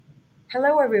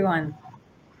Hello, everyone,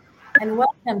 and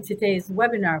welcome to today's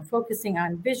webinar focusing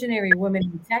on visionary women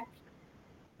in tech,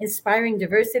 inspiring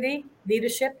diversity,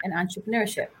 leadership, and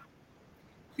entrepreneurship.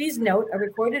 Please note a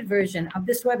recorded version of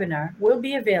this webinar will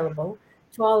be available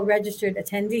to all registered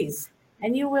attendees,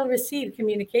 and you will receive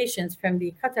communications from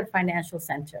the Qatar Financial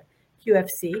Center,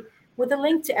 QFC, with a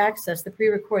link to access the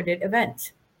pre-recorded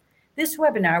event. This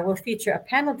webinar will feature a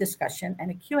panel discussion and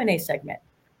a Q&A segment.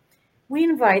 We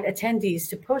invite attendees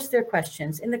to post their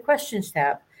questions in the Questions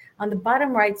tab on the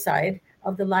bottom right side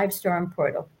of the Livestorm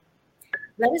portal.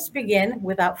 Let us begin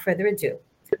without further ado.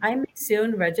 I'm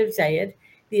Maysoon Rajab Zayed,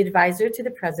 the advisor to the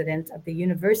president of the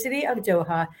University of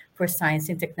Doha for Science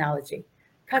and Technology,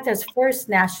 Qatar's first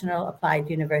national applied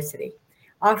university,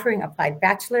 offering applied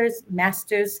bachelor's,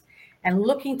 master's, and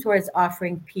looking towards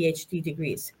offering PhD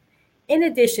degrees, in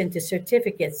addition to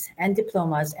certificates and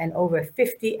diplomas and over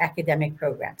 50 academic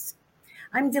programs.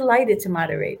 I'm delighted to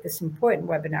moderate this important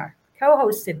webinar,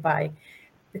 co-hosted by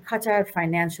the Qatar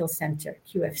Financial Center,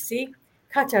 QFC,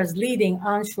 Qatar's leading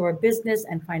onshore business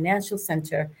and financial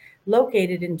center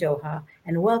located in Doha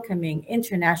and welcoming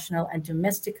international and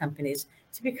domestic companies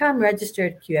to become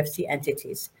registered QFC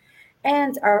entities.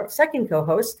 And our second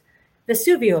co-host,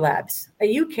 Vesuvio Labs,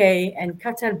 a UK and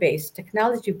Qatar-based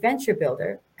technology venture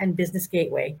builder and business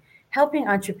gateway, helping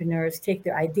entrepreneurs take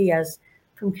their ideas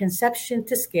from conception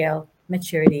to scale,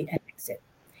 maturity, and exit.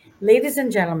 Ladies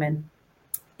and gentlemen,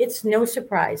 it's no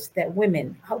surprise that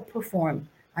women outperform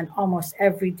on almost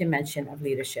every dimension of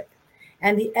leadership,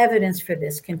 and the evidence for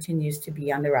this continues to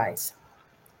be on the rise.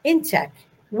 In tech,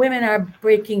 women are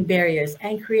breaking barriers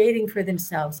and creating for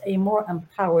themselves a more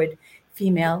empowered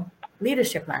female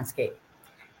leadership landscape.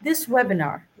 This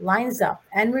webinar lines up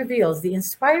and reveals the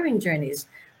inspiring journeys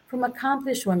from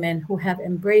accomplished women who have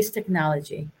embraced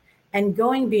technology and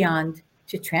going beyond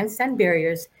to transcend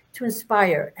barriers to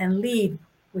inspire and lead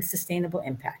with sustainable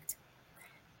impact.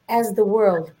 As the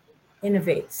world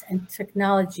innovates and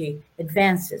technology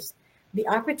advances, the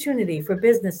opportunity for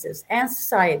businesses and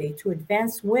society to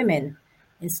advance women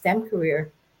in STEM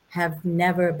career have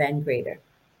never been greater.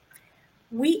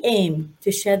 We aim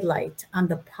to shed light on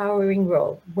the powering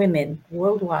role women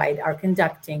worldwide are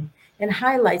conducting and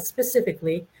highlight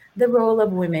specifically the role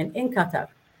of women in Qatar,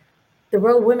 the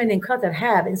role women in Qatar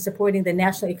have in supporting the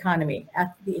national economy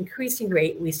at the increasing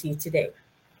rate we see today.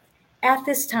 At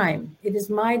this time, it is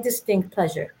my distinct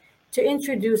pleasure to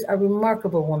introduce a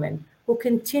remarkable woman who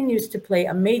continues to play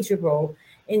a major role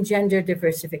in gender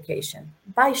diversification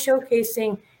by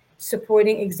showcasing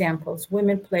supporting examples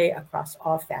women play across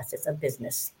all facets of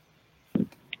business.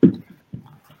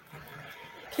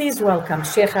 Please welcome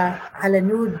Sheikha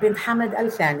Alanud bin Hamad Al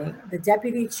Thani, the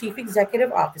Deputy Chief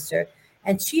Executive Officer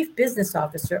and Chief Business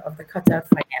Officer of the Qatar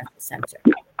Financial Center.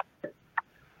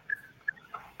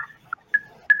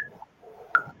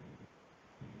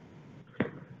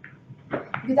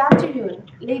 Good afternoon,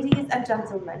 ladies and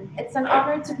gentlemen. It's an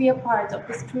honor to be a part of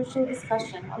this crucial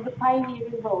discussion on the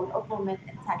pioneering role of women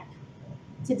in tech.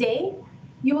 Today,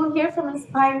 you will hear from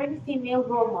inspiring female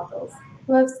role models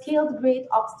who have scaled great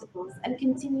obstacles and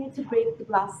continue to break the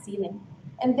glass ceiling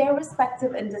in their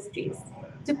respective industries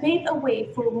to pave a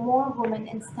way for more women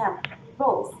in STEM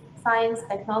roles, science,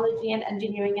 technology, and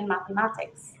engineering and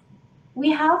mathematics. We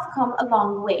have come a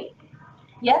long way.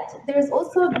 Yet, there is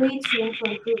also a great room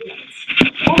for improvements.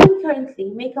 Women currently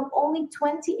make up only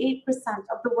 28%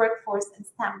 of the workforce in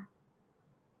STEM,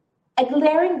 a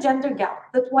glaring gender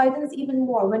gap that widens even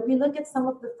more when we look at some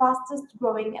of the fastest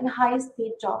growing and highest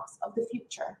paid jobs of the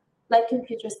future, like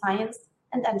computer science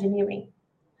and engineering.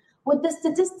 What the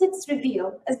statistics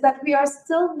reveal is that we are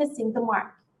still missing the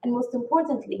mark, and most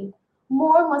importantly,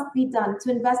 more must be done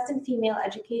to invest in female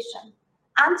education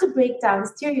and to break down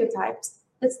stereotypes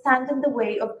that stand in the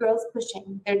way of girls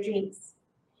pushing their dreams.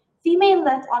 Female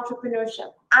led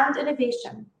entrepreneurship and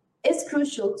innovation is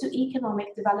crucial to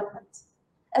economic development.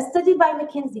 A study by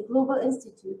McKinsey Global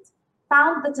Institute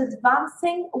found that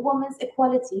advancing women's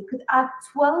equality could add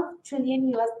 12 trillion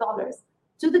US dollars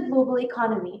to the global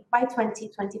economy by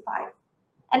 2025,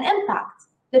 an impact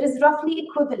that is roughly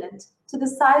equivalent to the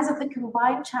size of the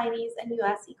combined Chinese and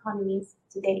US economies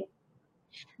today.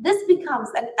 This becomes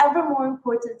an ever more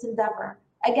important endeavor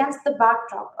against the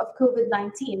backdrop of COVID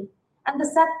 19 and the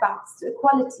setbacks to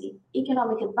equality,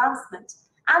 economic advancement,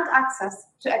 and access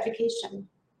to education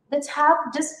that have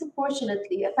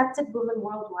disproportionately affected women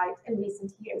worldwide in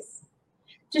recent years.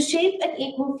 To shape an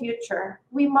equal future,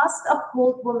 we must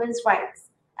uphold women's rights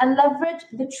and leverage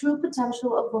the true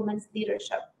potential of women's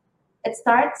leadership. It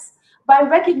starts by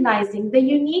recognizing the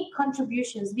unique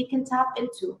contributions we can tap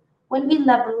into when we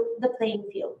level the playing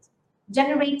field.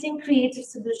 generating creative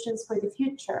solutions for the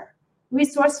future,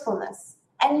 resourcefulness,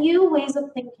 and new ways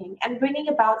of thinking, and bringing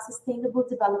about sustainable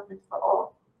development for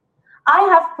all. I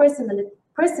have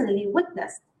personally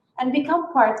witnessed and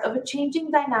become part of a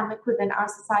changing dynamic within our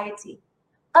society.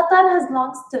 Qatar has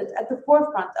long stood at the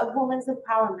forefront of women's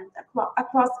empowerment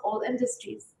across all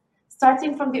industries,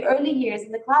 starting from the early years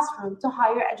in the classroom to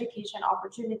higher education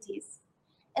opportunities.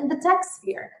 In the tech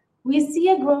sphere, we see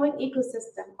a growing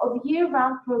ecosystem of year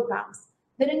round programs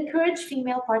that encourage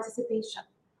female participation,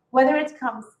 whether it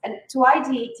comes to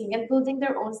ideating and building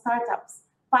their own startups,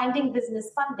 finding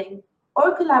business funding,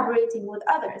 or collaborating with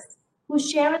others who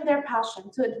share in their passion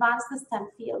to advance the STEM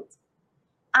field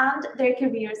and their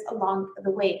careers along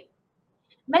the way.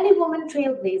 Many women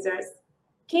trailblazers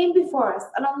came before us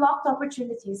and unlocked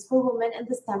opportunities for women in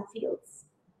the STEM fields.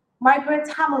 Margaret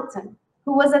Hamilton,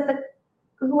 who was at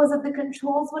the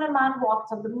controls when a man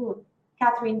walked on the moon.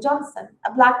 Katherine Johnson,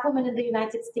 a black woman in the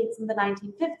United States in the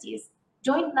 1950s,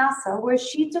 joined NASA where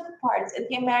she took part in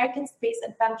the American space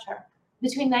adventure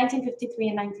between 1953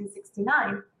 and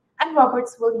 1969, and Robert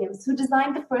Williams, who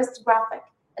designed the first graphic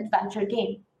adventure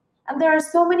game. And there are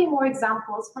so many more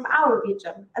examples from our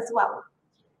region as well.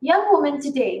 Young women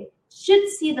today should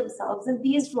see themselves in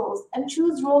these roles and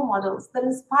choose role models that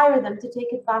inspire them to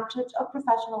take advantage of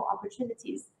professional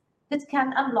opportunities that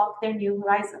can unlock their new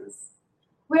horizons.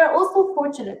 We are also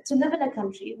fortunate to live in a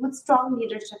country with strong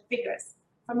leadership figures,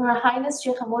 from Her Highness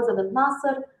Sheikha Moza bin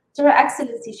Nasser to Her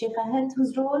Excellency Sheikha Hind,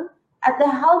 whose role at the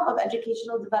helm of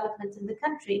educational development in the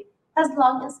country has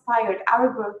long inspired our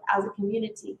growth as a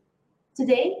community.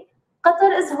 Today,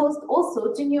 Qatar is host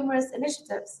also to numerous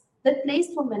initiatives that place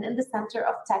women in the center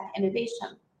of tech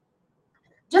innovation.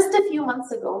 Just a few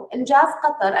months ago, Injaz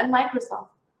Qatar and Microsoft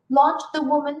launched the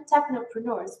Women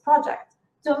Technopreneurs Project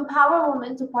to empower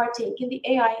women to partake in the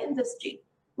AI industry,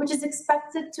 which is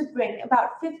expected to bring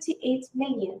about 58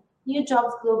 million new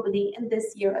jobs globally in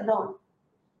this year alone.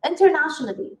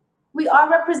 Internationally, we are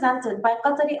represented by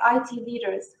Qatari IT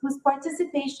leaders whose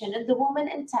participation in the Women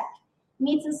in Tech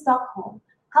meet in Stockholm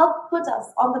helped put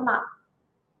us on the map,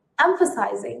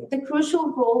 emphasizing the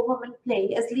crucial role women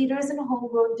play as leaders in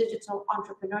homegrown digital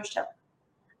entrepreneurship.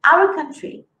 Our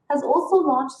country has also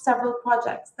launched several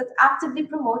projects that actively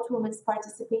promote women's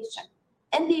participation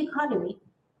in the economy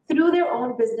through their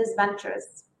own business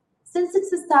ventures. Since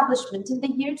its establishment in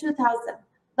the year 2000,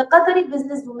 the Qatari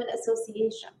Businesswomen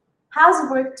Association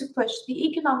has worked to push the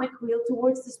economic wheel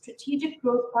towards the strategic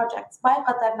growth projects by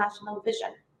Qatar National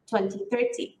Vision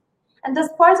 2030. And as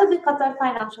part of the Qatar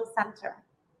Financial Center,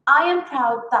 I am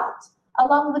proud that,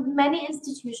 along with many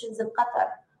institutions in Qatar,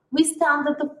 we stand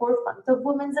at the forefront of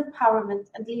women's empowerment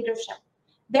and leadership,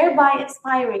 thereby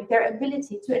inspiring their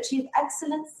ability to achieve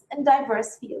excellence in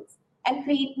diverse fields and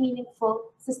create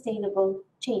meaningful, sustainable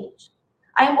change.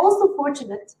 I am also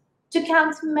fortunate to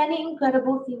count many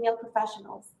incredible female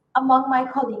professionals among my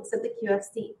colleagues at the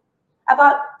QFC.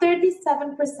 About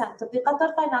 37% of the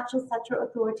Qatar Financial Center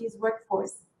Authority's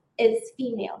workforce is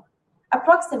female.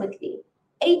 Approximately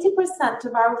 80%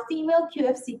 of our female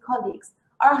QFC colleagues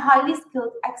are highly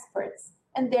skilled experts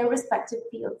in their respective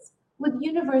fields, with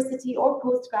university or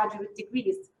postgraduate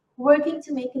degrees, working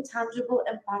to make a tangible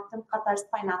impact on Qatar's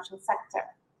financial sector.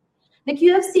 The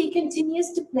QFC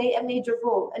continues to play a major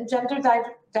role in gender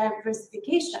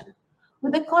diversification,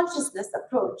 with a consciousness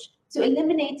approach to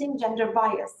eliminating gender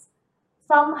bias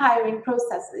from hiring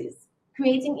processes,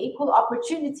 creating equal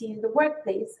opportunity in the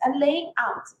workplace, and laying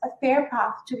out a fair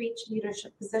path to reach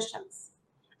leadership positions.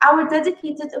 Our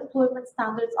dedicated Employment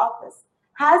Standards Office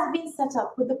has been set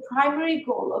up with the primary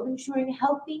goal of ensuring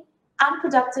healthy and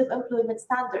productive employment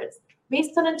standards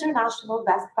based on international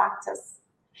best practice.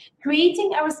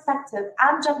 Creating a respective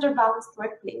and gender balanced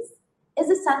workplace is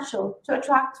essential to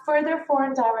attract further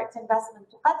foreign direct investment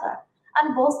to Qatar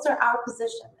and bolster our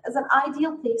position as an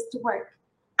ideal place to work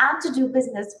and to do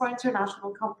business for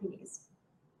international companies.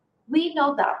 We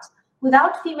know that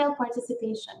without female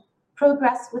participation,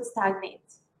 progress would stagnate.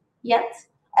 Yet,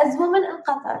 as women in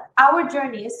Qatar, our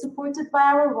journey is supported by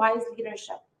our wise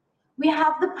leadership. We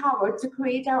have the power to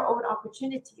create our own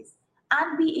opportunities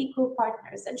and be equal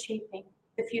partners in shaping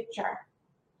the future.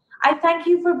 I thank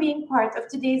you for being part of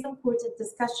today's important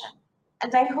discussion,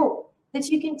 and I hope that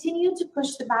you continue to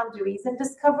push the boundaries and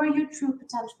discover your true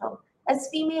potential as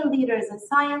female leaders in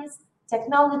science,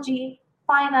 technology,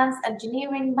 finance,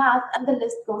 engineering, math, and the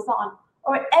list goes on,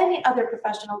 or any other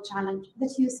professional challenge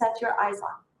that you set your eyes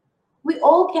on. We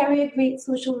all carry a great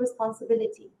social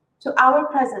responsibility to our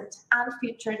present and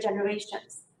future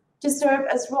generations to serve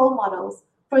as role models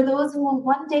for those who will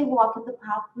one day walk in the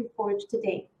path we forged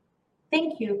today.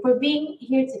 Thank you for being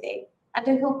here today and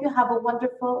I hope you have a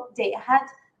wonderful day ahead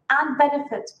and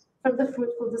benefit from the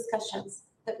fruitful discussions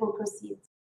that will proceed.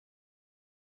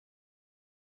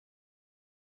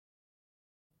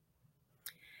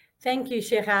 Thank you,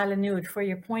 Sheikh Al-Anoud, for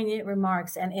your poignant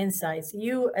remarks and insights.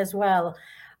 You as well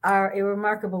are a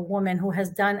remarkable woman who has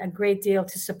done a great deal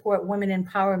to support women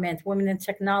empowerment, women in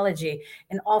technology,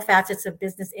 in all facets of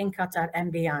business in Qatar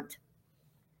and beyond.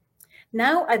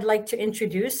 Now, I'd like to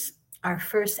introduce our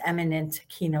first eminent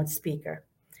keynote speaker,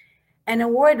 an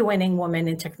award-winning woman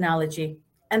in technology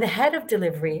and the head of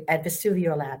delivery at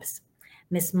Vesuvio Labs,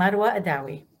 Ms. Marwa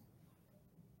Adawi.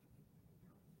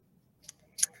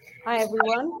 Hi,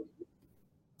 everyone.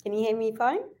 Can you hear me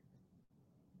fine?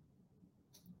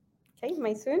 Okay,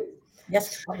 Maysoon?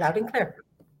 Yes, loud and clear.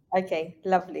 Okay,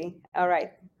 lovely. All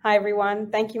right. Hi, everyone.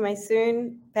 Thank you,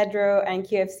 Maysoon, Pedro, and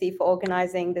QFC for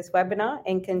organizing this webinar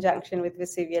in conjunction with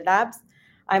Vesuvio Labs.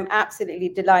 I'm absolutely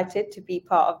delighted to be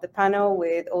part of the panel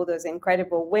with all those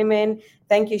incredible women.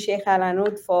 Thank you, Sheikh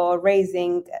Al-Anoud, for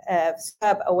raising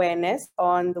superb awareness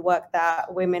on the work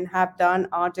that women have done,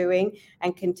 are doing,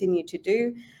 and continue to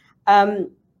do.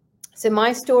 So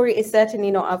my story is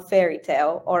certainly not a fairy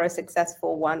tale or a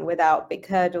successful one without big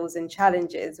hurdles and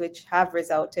challenges, which have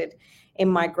resulted in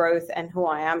my growth and who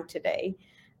I am today.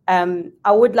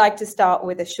 I would like to start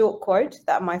with a short quote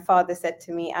that my father said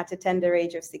to me at a tender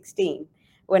age of 16,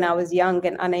 when I was young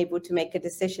and unable to make a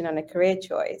decision on a career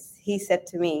choice. He said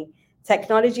to me,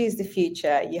 "Technology is the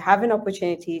future. You have an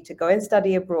opportunity to go and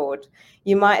study abroad.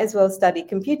 You might as well study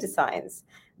computer science."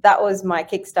 That was my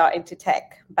kickstart into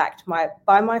tech, backed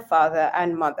by my father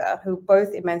and mother, who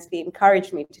both immensely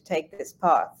encouraged me to take this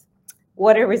path.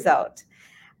 What a result.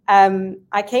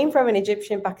 I came from an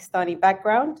Egyptian Pakistani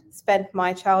background, spent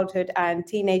my childhood and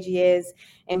teenage years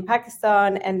in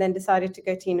Pakistan, and then decided to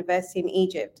go to university in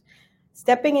Egypt.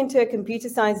 Stepping into a computer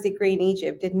science degree in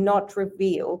Egypt did not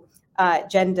reveal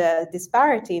gender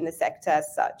disparity in the sector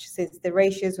as such, since the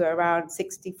ratios were around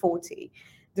 60-40.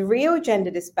 The real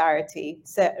gender disparity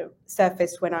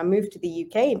surfaced when I moved to the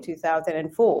UK in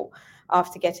 2004,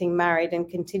 after getting married and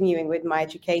continuing with my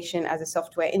education as a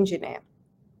software engineer.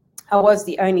 I was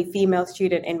the only female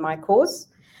student in my course.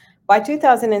 By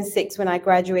 2006, when I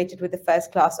graduated with a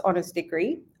first-class honors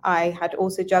degree, I had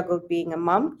also juggled being a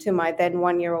mum to my then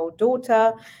one-year-old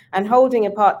daughter and holding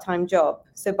a part-time job.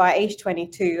 So by age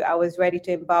 22, I was ready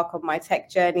to embark on my tech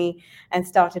journey and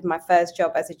started my first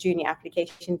job as a junior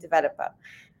application developer.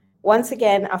 Once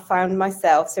again, I found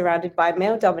myself surrounded by a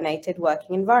male-dominated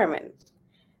working environment.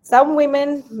 Some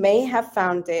women may have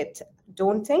found it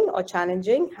daunting or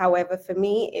challenging. However, for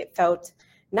me, it felt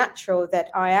natural that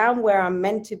I am where I'm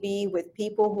meant to be, with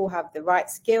people who have the right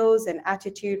skills and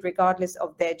attitude regardless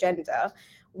of their gender.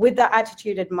 With that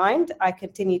attitude in mind, I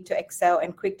continued to excel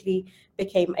and quickly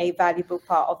became a valuable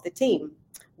part of the team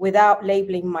without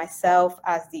labeling myself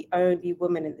as the only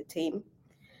woman in the team.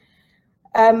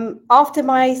 After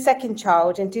my second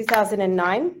child in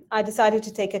 2009, I decided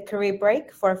to take a career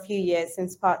break for a few years,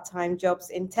 since part-time jobs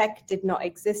in tech did not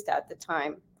exist at the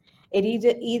time. It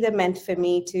either meant for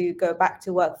me to go back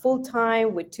to work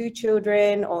full-time with 2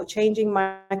 children, or changing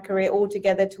my career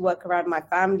altogether to work around my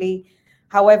family.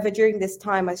 However, during this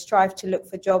time, I strived to look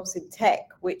for jobs in tech,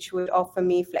 which would offer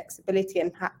me flexibility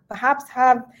and perhaps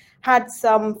have had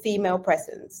some female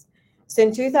presence. So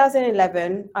in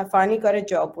 2011, I finally got a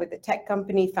job with a tech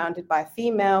company founded by a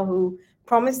female who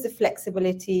promised the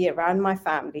flexibility around my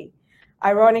family.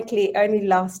 Ironically, it only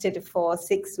lasted for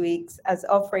 6 weeks, as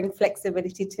offering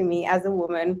flexibility to me as a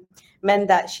woman meant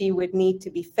that she would need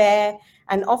to be fair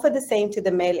and offer the same to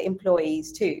the male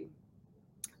employees too.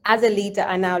 As a leader,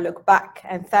 I now look back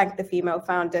and thank the female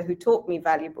founder who taught me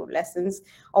valuable lessons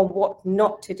on what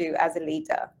not to do as a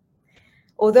leader.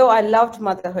 Although I loved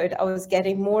motherhood, I was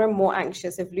getting more and more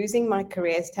anxious of losing my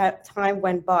career as time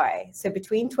went by. So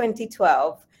between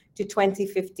 2012 to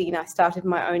 2015, I started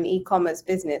my own e-commerce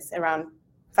business around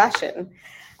fashion.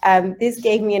 This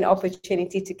gave me an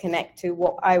opportunity to connect to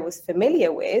what I was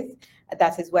familiar with,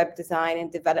 that is web design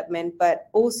and development, but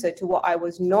also to what I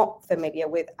was not familiar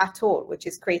with at all, which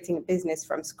is creating a business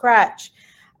from scratch,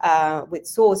 with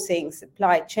sourcing,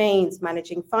 supply chains,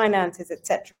 managing finances,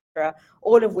 etc.,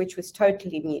 all of which was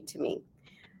totally new to me.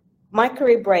 My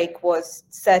career break was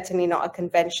certainly not a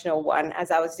conventional one, as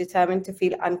I was determined to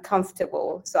feel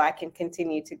uncomfortable so I can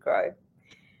continue to grow.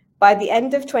 By the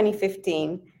end of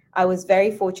 2015, I was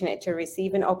very fortunate to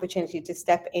receive an opportunity to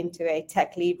step into a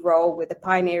tech lead role with a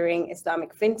pioneering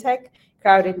Islamic fintech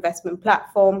crowd investment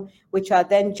platform, which I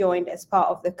then joined as part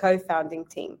of the co-founding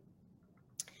team.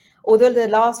 Although the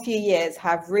last few years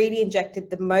have really injected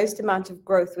the most amount of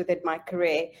growth within my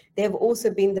career, they have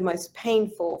also been the most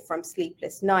painful, from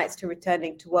sleepless nights to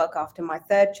returning to work after my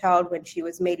third child when she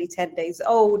was merely 10 days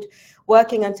old,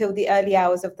 working until the early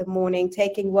hours of the morning,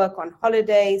 taking work on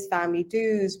holidays, family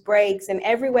dues, breaks, and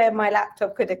everywhere my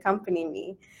laptop could accompany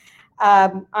me.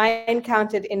 I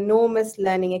encountered enormous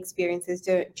learning experiences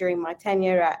during my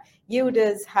tenure at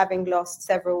Yildiz. Having lost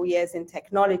several years in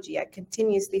technology, I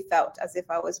continuously felt as if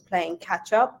I was playing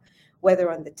catch up,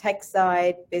 whether on the tech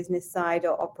side, business side,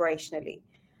 or operationally.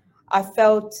 I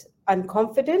felt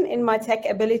unconfident in my tech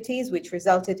abilities, which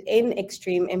resulted in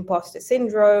extreme imposter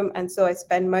syndrome. And so I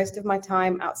spend most of my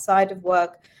time outside of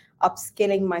work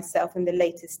upskilling myself in the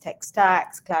latest tech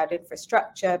stacks, cloud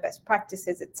infrastructure, best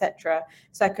practices, etc.,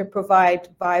 so I could provide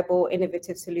viable,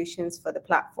 innovative solutions for the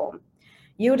platform.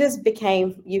 Yildiz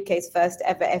became UK's first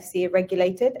ever FCA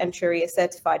regulated and Sharia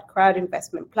certified crowd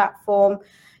investment platform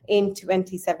in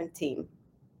 2017.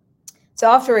 So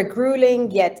after a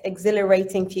grueling yet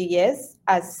exhilarating few years,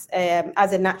 as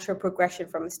a natural progression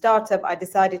from a startup, I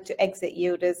decided to exit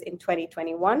Yildiz in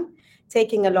 2021,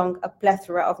 taking along a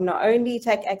plethora of not only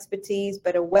tech expertise,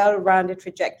 but a well-rounded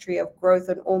trajectory of growth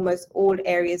on almost all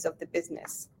areas of the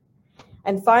business.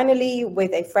 And finally,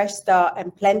 with a fresh start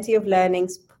and plenty of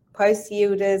learnings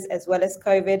post-Yildiz as well as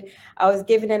COVID, I was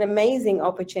given an amazing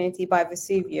opportunity by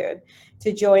Vesuvio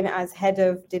to join as head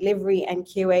of delivery and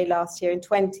QA last year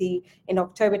in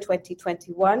October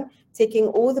 2021, ticking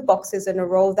all the boxes in a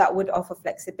role that would offer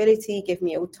flexibility, give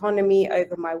me autonomy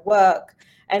over my work,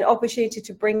 an opportunity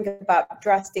to bring about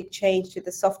drastic change to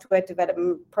the software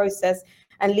development process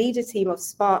and lead a team of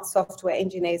smart software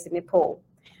engineers in Nepal.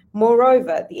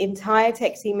 Moreover, the entire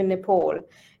tech team in Nepal,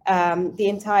 the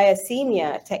entire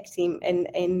senior tech team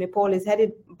in Nepal is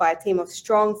headed by a team of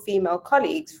strong female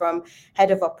colleagues, from head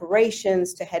of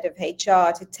operations to head of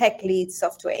HR to tech leads,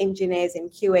 software engineers, and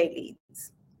QA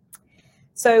leads.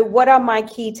 So what are my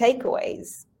key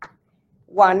takeaways?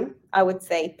 One, I would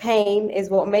say pain is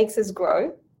what makes us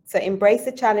grow. So embrace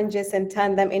the challenges and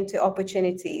turn them into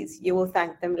opportunities. You will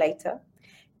thank them later.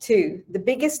 Two, the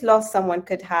biggest loss someone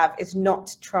could have is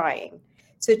not trying.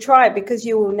 So try, because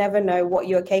you will never know what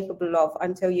you're capable of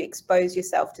until you expose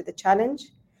yourself to the challenge.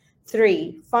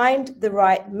 Three, find the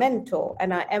right mentor.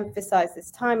 And I emphasize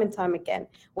this time and time again,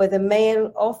 whether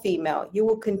male or female, you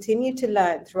will continue to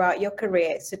learn throughout your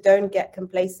career, so don't get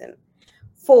complacent.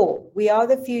 Four, we are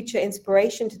the future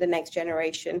inspiration to the next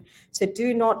generation, so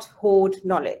do not hoard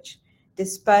knowledge.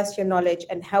 Disperse your knowledge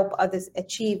and help others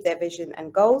achieve their vision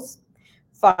and goals.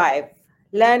 Five,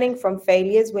 learning from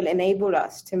failures will enable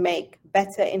us to make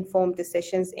better informed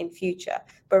decisions in future,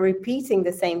 but repeating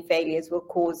the same failures will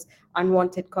cause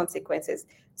unwanted consequences.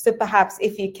 So perhaps,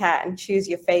 if you can, choose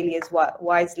your failures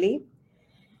wisely.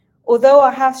 Although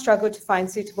I have struggled to find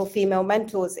suitable female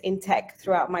mentors in tech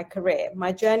throughout my career,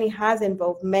 my journey has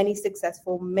involved many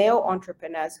successful male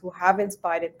entrepreneurs who have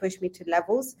inspired and pushed me to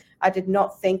levels I did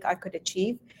not think I could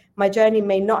achieve. My journey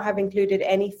may not have included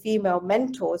any female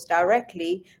mentors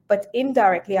directly, but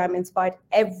indirectly I'm inspired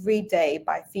every day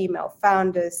by female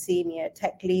founders, senior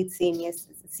tech leads, seniors,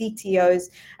 CTOs,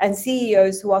 and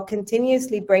CEOs who are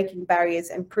continuously breaking barriers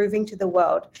and proving to the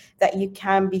world that you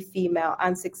can be female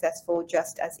and successful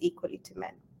just as equally to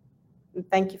men. And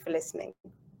thank you for listening.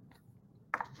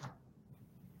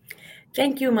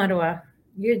 Thank you, Marwa.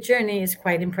 Your journey is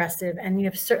quite impressive, and you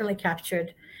have certainly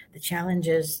captured the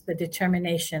challenges, the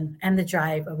determination, and the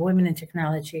drive of women in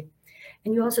technology.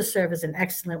 And you also serve as an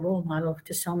excellent role model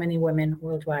to so many women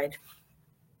worldwide.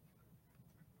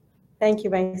 Thank you,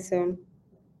 Maysoon.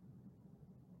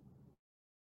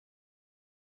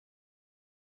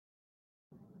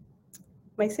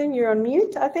 Maysoon, you're on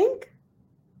mute, I think.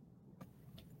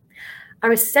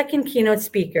 Our second keynote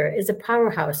speaker is a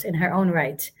powerhouse in her own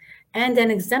right and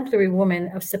an exemplary woman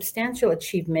of substantial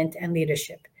achievement and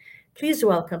leadership. Please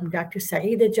welcome Dr.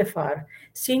 Saeeda Jafar,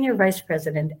 Senior Vice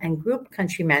President and Group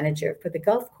Country Manager for the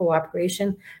Gulf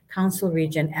Cooperation Council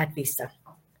region at Visa.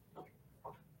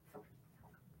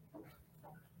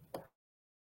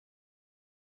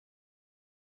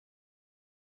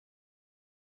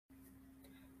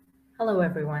 Hello,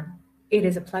 everyone. It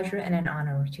is a pleasure and an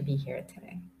honor to be here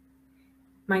today.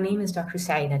 My name is Dr.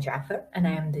 Saeeda Jafar, and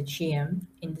I am the GM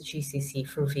in the GCC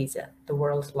for Visa, the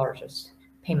world's largest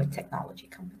payment technology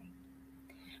company.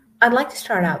 I'd like to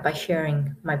start out by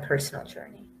sharing my personal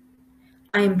journey.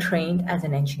 I am trained as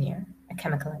an engineer, a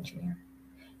chemical engineer,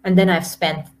 and then I've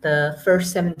spent the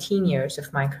first 17 years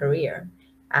of my career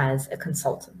as a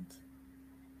consultant.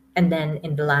 And then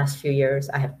in the last few years,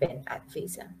 I have been at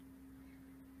Visa.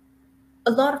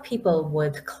 A lot of people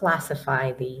would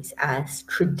classify these as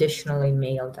traditionally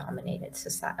male-dominated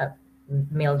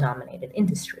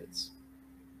industries.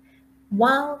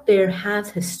 While there has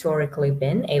historically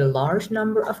been a large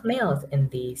number of males in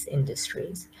these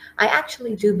industries, I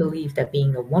actually do believe that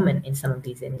being a woman in some of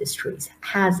these industries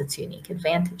has its unique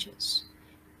advantages,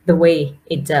 the way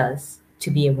it does to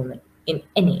be a woman in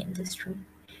any industry.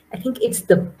 I think it's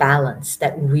the balance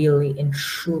that really and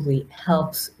truly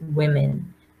helps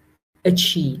women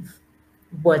achieve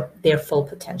what their full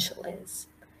potential is.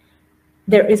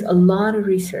 There is a lot of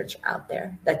research out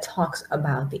there that talks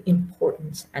about the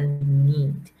importance and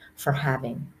need for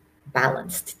having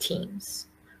balanced teams,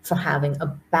 for having a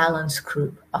balanced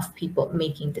group of people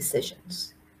making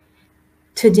decisions.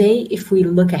 Today, if we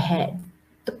look ahead,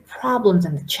 the problems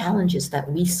and the challenges that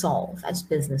we solve as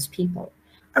business people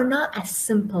are not as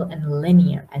simple and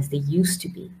linear as they used to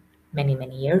be many,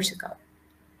 many years ago.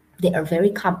 They are very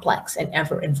complex and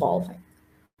ever evolving.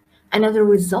 And as a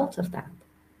result of that,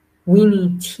 we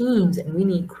need teams and we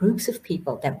need groups of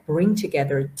people that bring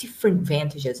together different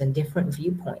vantages and different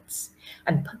viewpoints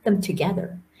and put them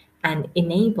together and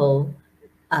enable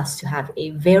us to have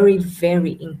a very,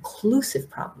 very inclusive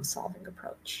problem solving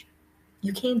approach.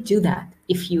 You can't do that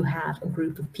if you have a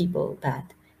group of people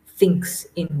that thinks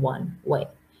in one way.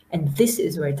 And this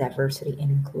is where diversity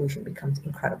and inclusion becomes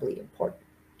incredibly important.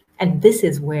 And this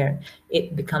is where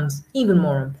it becomes even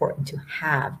more important to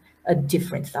have a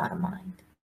different thought of mind.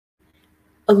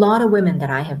 A lot of women that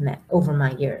I have met over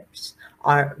my years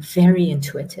are very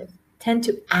intuitive, tend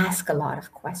to ask a lot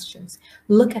of questions,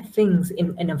 look at things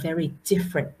in a very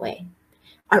different way,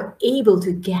 are able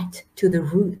to get to the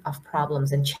root of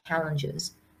problems and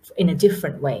challenges in a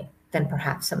different way than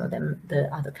perhaps some of them,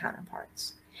 the other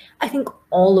counterparts. I think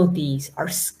all of these are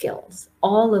skills.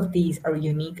 All of these are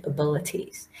unique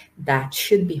abilities that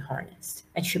should be harnessed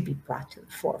and should be brought to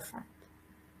the forefront.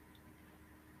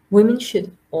 Women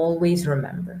should always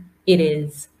remember it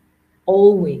is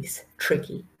always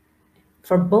tricky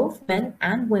for both men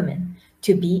and women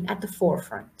to be at the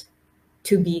forefront,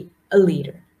 to be a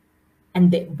leader.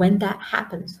 And that when that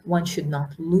happens, one should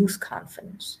not lose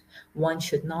confidence. One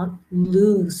should not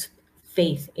lose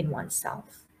faith in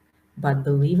oneself, but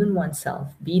believe in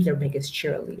oneself, be their biggest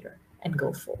cheerleader, and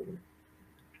go forward.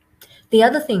 The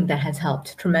other thing that has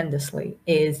helped tremendously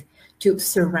is to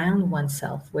surround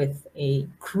oneself with a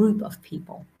group of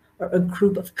people or a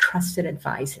group of trusted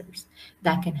advisors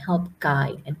that can help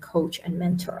guide and coach and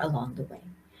mentor along the way.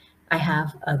 I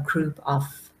have a group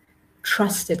of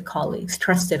trusted colleagues,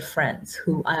 trusted friends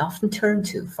who I often turn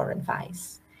to for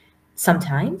advice.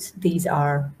 Sometimes these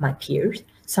are my peers.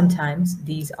 Sometimes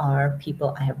these are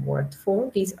people I have worked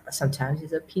for. Sometimes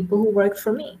these are people who worked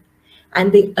for me.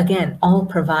 And they, again, all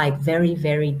provide very,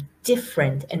 very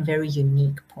different and very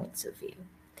unique points of view.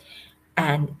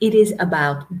 And it is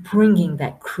about bringing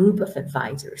that group of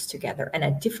advisors together. And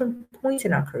at different points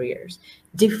in our careers,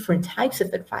 different types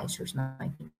of advisors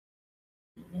might be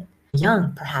needed.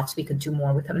 Young, perhaps we could do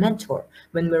more with a mentor.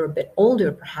 When we're a bit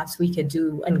older, perhaps we could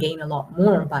do and gain a lot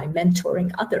more by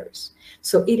mentoring others.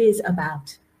 So it is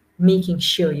about making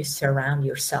sure you surround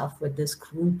yourself with this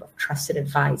group of trusted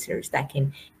advisors that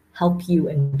can help you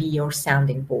and be your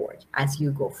sounding board as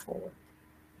you go forward.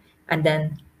 And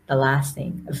then the last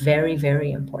thing, a very,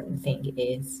 very important thing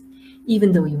is,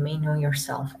 even though you may know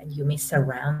yourself and you may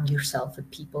surround yourself with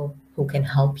people who can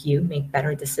help you make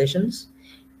better decisions,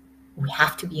 we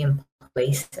have to be in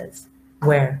places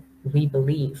where we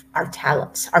believe our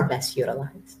talents are best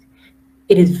utilized.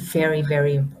 It is very,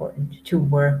 very important to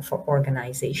work for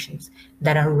organizations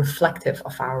that are reflective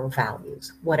of our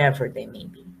values, whatever they may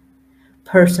be.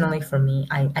 Personally, for me,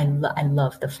 I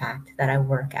love the fact that I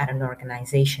work at an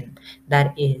organization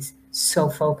that is so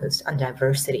focused on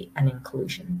diversity and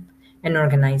inclusion, an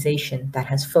organization that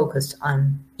has focused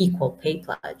on equal pay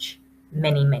pledge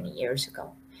many, many years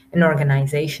ago, an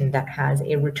organization that has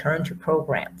a return to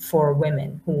program for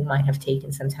women who might have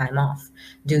taken some time off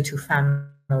due to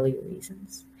family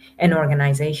reasons, an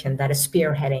organization that is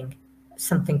spearheading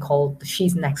something called the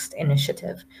She's Next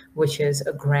initiative, which is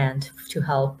a grant to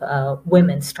help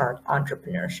women start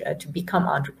entrepreneurship, to become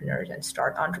entrepreneurs and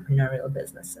start entrepreneurial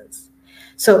businesses.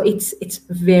 So it's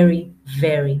very,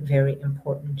 very, very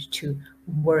important to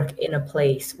work in a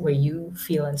place where you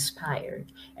feel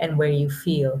inspired and where you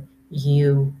feel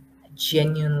you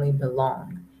genuinely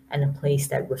belong, and a place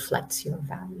that reflects your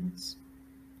values.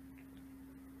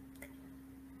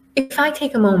 If I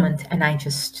take a moment and I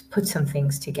just put some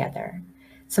things together,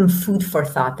 some food for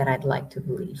thought that I'd like to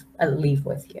leave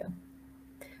with you.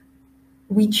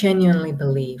 We genuinely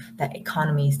believe that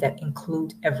economies that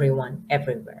include everyone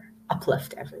everywhere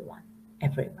uplift everyone.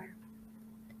 everywhere.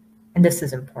 And this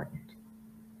is important.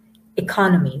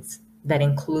 Economies that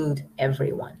include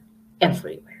everyone,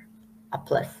 everywhere,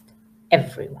 uplift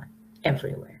everyone,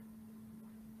 everywhere.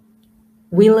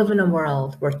 We live in a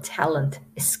world where talent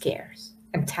is scarce,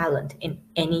 and talent in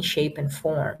any shape and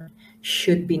form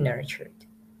should be nurtured,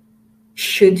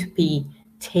 should be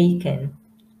taken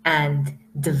and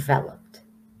developed.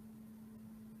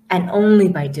 And only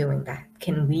by doing that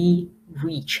can we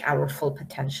reach our full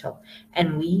potential,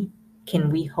 and we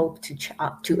hope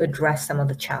to address some of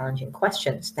the challenging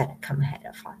questions that come ahead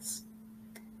of us.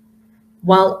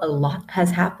 While a lot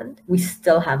has happened, we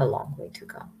still have a long way to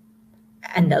go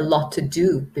and a lot to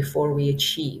do before we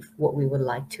achieve what we would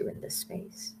like to in this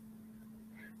space.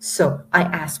 So I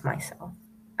ask myself,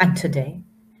 and today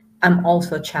I'm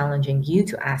also challenging you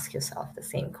to ask yourself the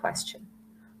same question.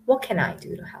 What can I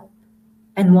do to help?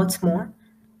 And what's more,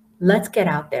 let's get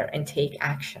out there and take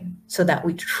action so that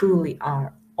we truly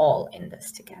are all in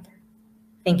this together.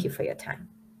 Thank you for your time.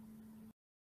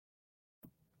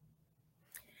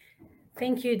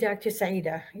 Thank you, Dr.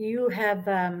 Saida. You have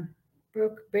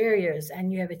broke barriers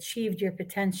and you have achieved your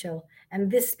potential. And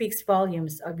this speaks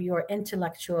volumes of your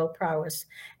intellectual prowess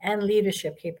and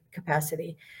leadership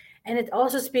capacity. And it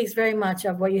also speaks very much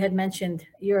of what you had mentioned,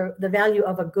 the value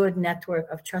of a good network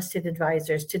of trusted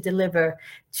advisors to deliver,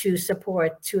 to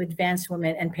support, to advance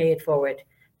women and pay it forward.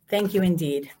 Thank you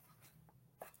indeed.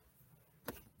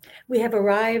 We have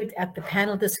arrived at the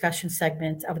panel discussion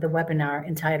segment of the webinar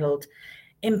entitled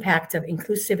Impact of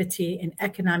Inclusivity in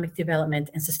Economic Development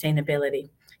and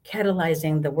Sustainability,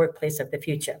 Catalyzing the Workplace of the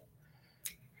Future.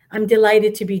 I'm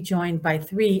delighted to be joined by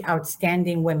three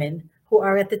outstanding women who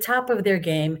are at the top of their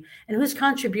game and whose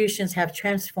contributions have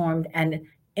transformed and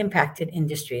impacted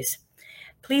industries.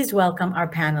 Please welcome our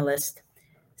panelists.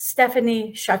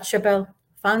 Stephanie Schatzgebel,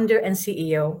 founder and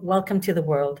CEO, Welcome to the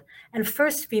World, and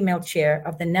first female chair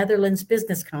of the Netherlands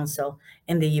Business Council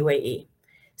in the UAE.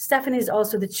 Stephanie is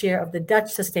also the chair of the Dutch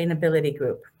Sustainability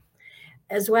Group,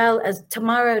 as well as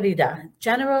Tamara Rida,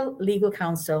 General Legal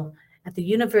Counsel at the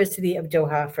University of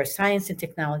Doha for Science and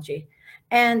Technology,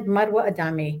 and Marwa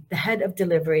Adami, the head of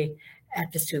delivery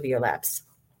at Vesuvio Labs.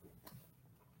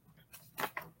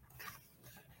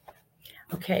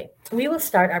 Okay, we will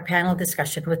start our panel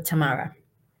discussion with Tamara.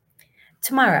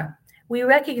 Tamara, we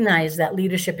recognize that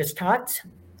leadership is taught,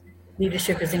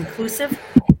 leadership is inclusive,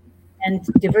 and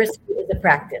diversity is a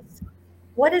practice.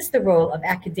 What is the role of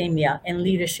academia in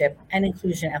leadership and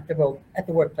inclusion at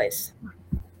the workplace?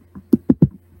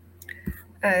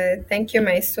 Thank you,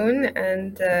 Maysoon,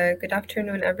 and good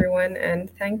afternoon, everyone. And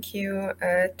thank you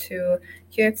to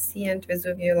QFC and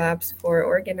Vesuvio Labs for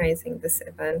organizing this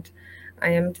event. I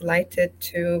am delighted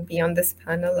to be on this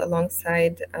panel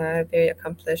alongside very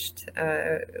accomplished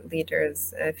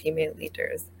leaders, female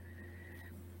leaders.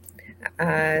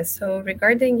 So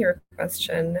regarding your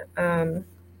question,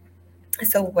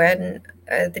 so when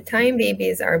the time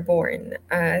babies are born,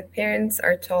 parents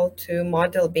are told to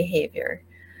model behavior.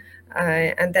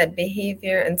 And that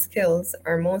behavior and skills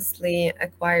are mostly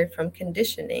acquired from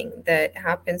conditioning that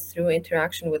happens through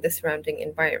interaction with the surrounding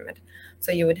environment.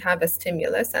 So you would have a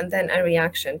stimulus and then a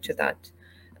reaction to that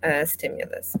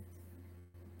stimulus.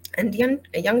 And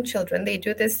young children, they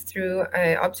do this through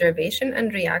observation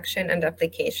and reaction and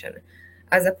application,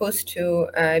 as opposed to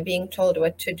being told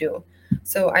what to do.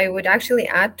 So I would actually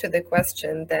add to the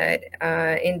question that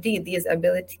indeed these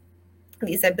abilities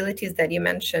that you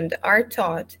mentioned are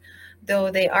taught,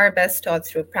 though they are best taught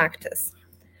through practice.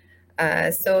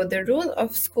 So the role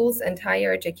of schools and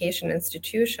higher education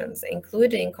institutions,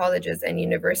 including colleges and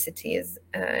universities,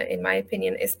 in my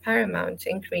opinion, is paramount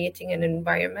in creating an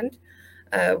environment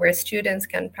where students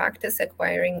can practice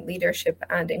acquiring leadership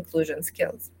and inclusion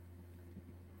skills.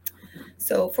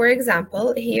 So for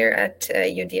example, here at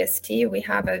UDST, we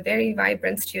have a very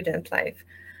vibrant student life,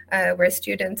 where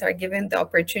students are given the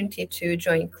opportunity to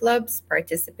join clubs,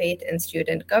 participate in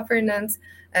student governance,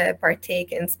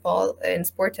 partake in sport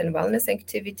and wellness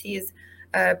activities,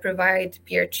 provide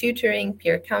peer tutoring,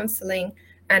 peer counseling,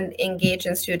 and engage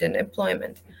in student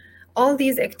employment. All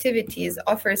these activities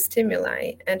offer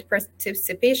stimuli, and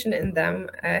participation in them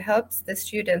helps the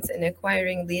students in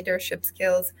acquiring leadership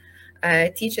skills,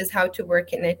 teaches how to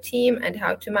work in a team and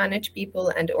how to manage people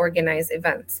and organize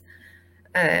events.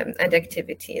 And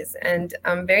activities. And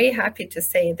I'm very happy to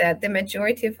say that the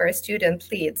majority of our student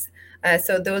leads,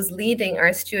 so those leading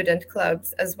our student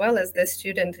clubs, as well as the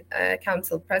student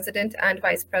council president and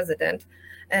vice president,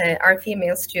 are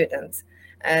female students.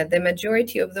 The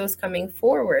majority of those coming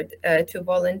forward to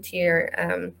volunteer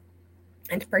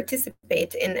and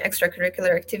participate in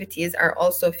extracurricular activities are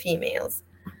also females.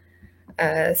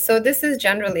 So this is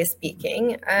generally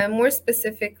speaking. More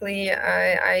specifically,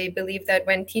 I believe that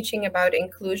when teaching about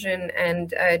inclusion and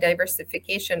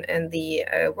diversification in the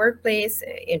workplace,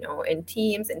 in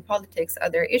teams, in politics,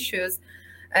 other issues,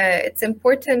 it's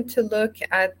important to look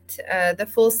at the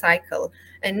full cycle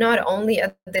and not only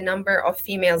at the number of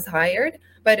females hired,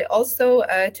 but also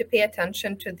to pay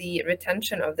attention to the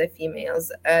retention of the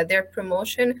females, their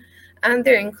promotion, and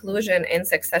their inclusion in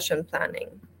succession planning.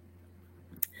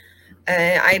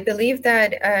 I believe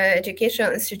that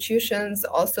educational institutions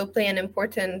also play an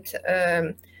important,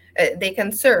 they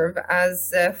can serve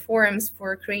as forums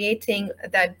for creating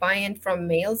that buy-in from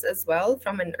males as well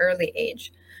from an early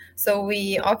age. So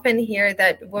we often hear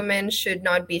that women should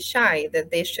not be shy,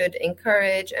 that they should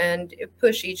encourage and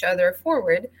push each other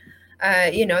forward,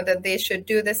 that they should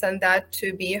do this and that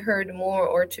to be heard more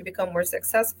or to become more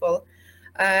successful.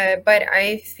 But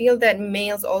I feel that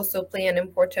males also play an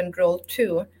important role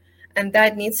too. And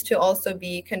that needs to also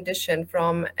be conditioned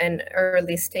from an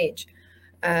early stage.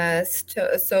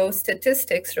 So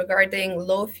statistics regarding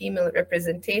low female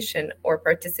representation or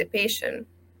participation,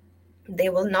 they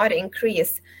will not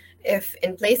increase if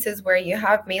in places where you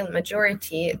have male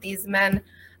majority, these men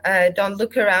don't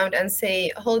look around and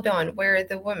say, hold on, where are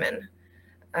the women?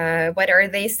 What are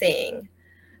they saying?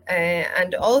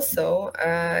 And also,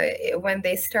 when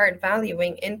they start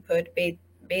valuing input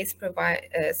based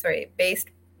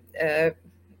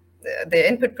the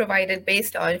input provided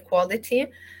based on quality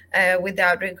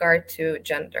without regard to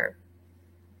gender.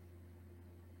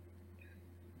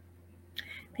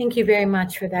 Thank you very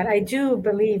much for that. I do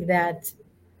believe that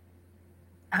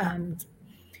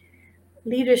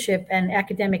leadership and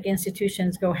academic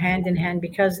institutions go hand in hand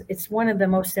because it's one of the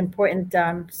most important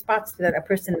spots that a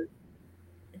person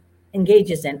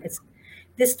engages in.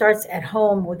 This starts at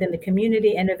home, within the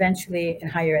community, and eventually in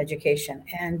higher education.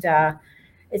 And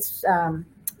it's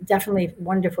definitely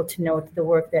wonderful to note the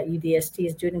work that UDST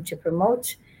is doing to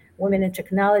promote women in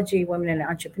technology, women in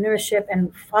entrepreneurship,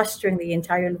 and fostering the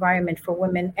entire environment for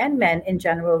women and men in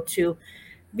general to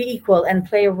be equal and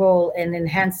play a role in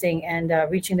enhancing and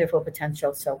reaching their full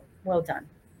potential. So well done.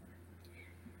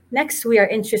 Next, we are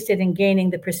interested in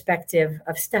gaining the perspective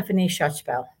of Stephanie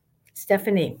Schatzbel.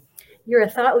 Stephanie, you're a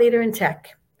thought leader in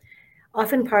tech,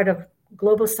 often part of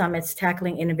global summits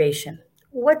tackling innovation.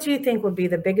 What do you think will be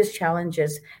the biggest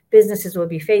challenges businesses will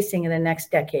be facing in the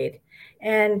next decade?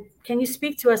 And can you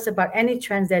speak to us about any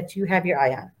trends that you have your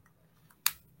eye on?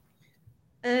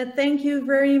 Thank you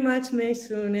very much,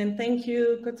 Maysoon, and thank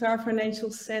you, Qatar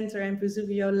Financial Center and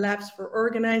Vesuvio Labs for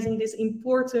organizing this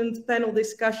important panel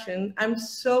discussion. I'm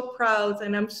so proud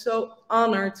and I'm so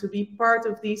honored to be part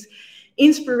of these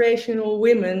inspirational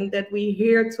women that we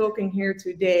hear talking here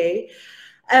today.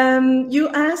 You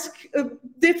ask a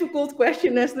difficult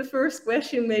question as the first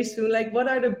question, Maysoon, like what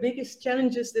are the biggest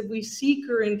challenges that we see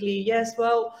currently? Yes,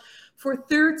 well, for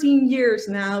 13 years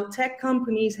now, tech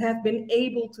companies have been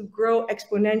able to grow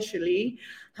exponentially.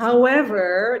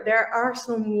 However, there are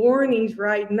some warnings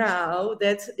right now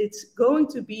that it's going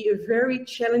to be a very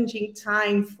challenging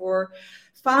time for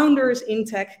founders in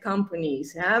tech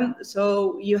companies.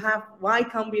 So you have Y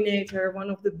Combinator, one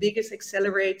of the biggest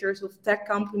accelerators of tech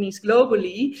companies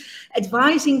globally,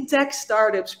 advising tech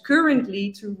startups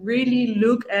currently to really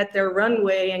look at their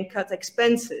runway and cut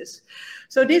expenses.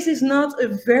 So this is not a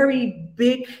very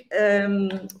big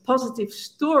positive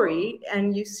story.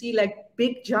 And you see like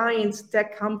big giant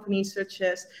tech companies such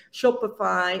as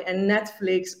Shopify and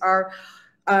Netflix are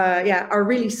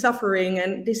really suffering.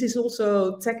 And this is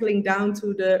also tackling down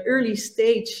to the early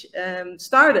stage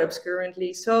startups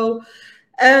currently. So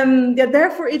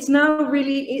therefore, it's now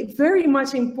really very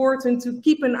much important to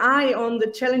keep an eye on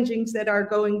the challenges that are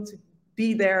going to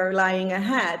be there lying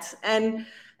ahead. And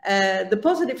the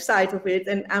positive side of it,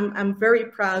 and I'm very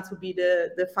proud to be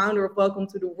the founder of Welcome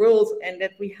to the World, and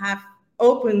that we have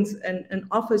opened an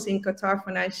office in Qatar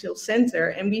Financial Center.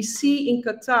 And we see in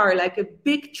Qatar like a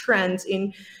big trend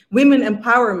in women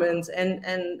empowerment. And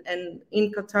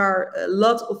in Qatar, a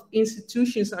lot of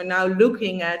institutions are now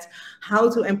looking at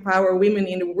how to empower women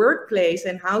in the workplace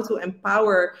and how to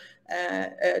empower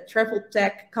travel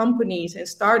tech companies and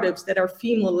startups that are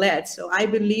female-led. So I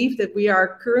believe that we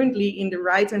are currently in the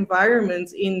right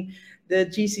environment in the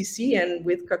GCC, and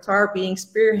with Qatar being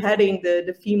spearheading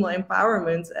the female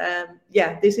empowerment.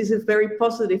 This is a very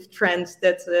positive trend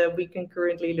that we can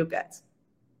currently look at.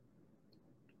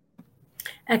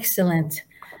 Excellent.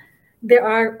 There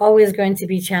are always going to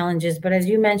be challenges, but as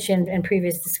you mentioned in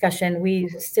previous discussion, we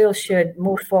still should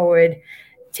move forward,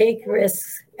 take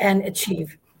risks, and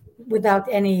achieve without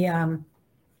any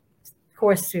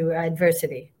course through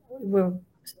adversity. We're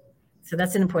So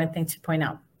that's an important thing to point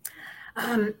out.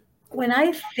 When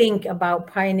I think about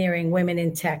pioneering women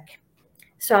in tech,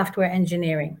 software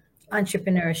engineering,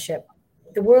 entrepreneurship,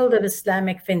 the world of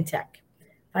Islamic fintech,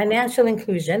 financial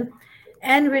inclusion,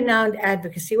 and renowned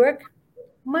advocacy work,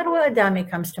 Marwa Adami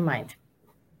comes to mind.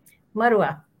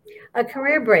 Marwa, a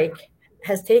career break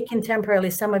has taken temporarily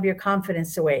some of your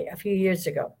confidence away a few years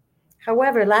ago.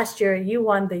 However, last year you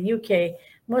won the UK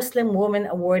Muslim Woman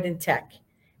Award in Tech,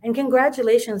 and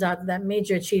congratulations on that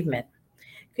major achievement.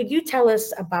 Could you tell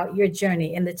us about your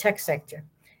journey in the tech sector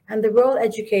and the role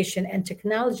education and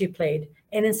technology played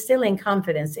in instilling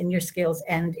confidence in your skills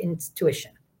and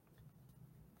intuition?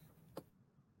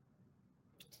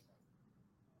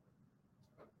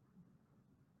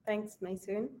 Thanks,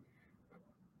 Maysoon.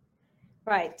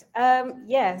 Right.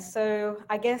 Yeah, so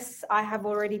I guess I have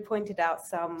already pointed out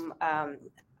some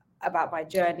about my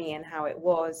journey and how it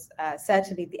was.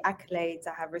 Certainly the accolades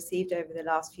I have received over the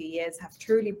last few years have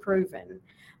truly proven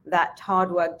that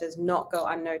hard work does not go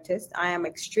unnoticed. I am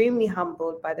extremely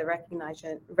humbled by the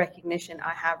recognition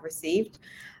I have received.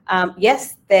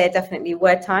 Yes, there definitely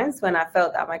were times when I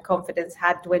felt that my confidence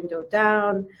had dwindled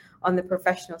down on the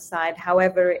professional side.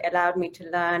 However, it allowed me to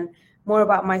learn more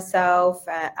about myself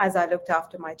as I looked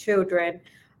after my children.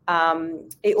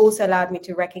 It also allowed me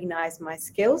to recognize my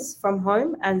skills from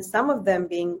home, and some of them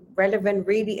being relevant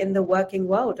really in the working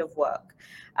world of work.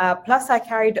 Plus, I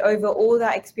carried over all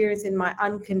that experience in my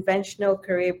unconventional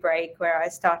career break where I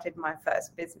started my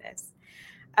first business.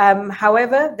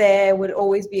 However, there will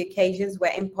always be occasions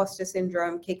where imposter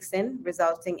syndrome kicks in,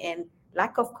 resulting in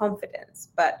lack of confidence.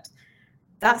 But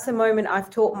that's a moment I've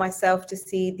taught myself to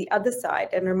see the other side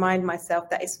and remind myself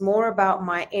that it's more about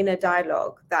my inner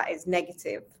dialogue that is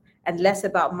negative and less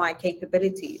about my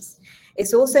capabilities.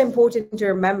 It's also important to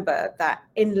remember that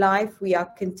in life, we are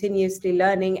continuously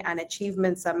learning, and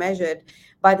achievements are measured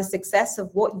by the success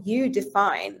of what you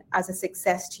define as a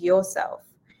success to yourself.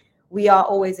 We are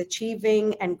always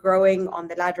achieving and growing on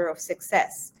the ladder of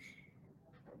success.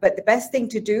 But the best thing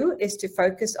to do is to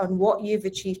focus on what you've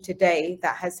achieved today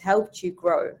that has helped you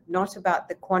grow, not about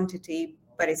the quantity,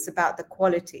 but it's about the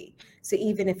quality. So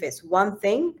even if it's one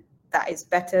thing that is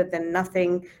better than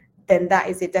nothing, then that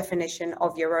is a definition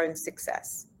of your own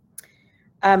success.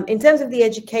 In terms of the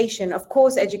education, of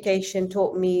course, education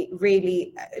taught me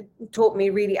really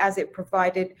as it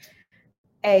provided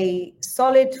a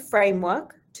solid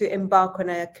framework to embark on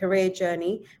a career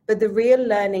journey, but the real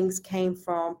learnings came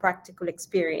from practical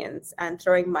experience and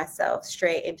throwing myself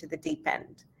straight into the deep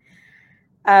end.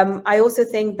 I also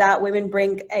think that women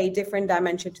bring a different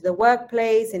dimension to the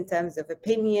workplace in terms of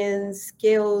opinions,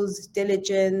 skills,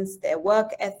 diligence, their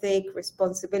work ethic,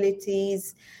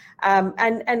 responsibilities,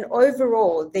 and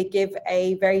overall, they give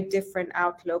a very different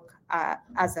outlook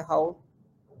as a whole.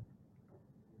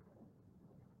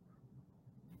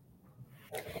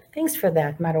 Thanks for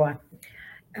that, Marwa.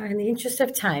 In the interest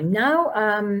of time,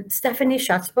 now Stephanie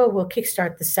Schatzbo will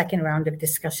kickstart the second round of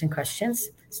discussion questions.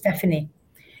 Stephanie,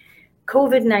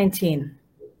 COVID-19,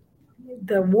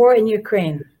 the war in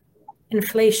Ukraine,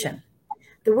 inflation.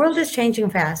 The world is changing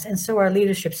fast, and so are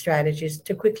leadership strategies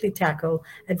to quickly tackle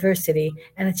adversity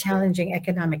and a challenging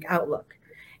economic outlook.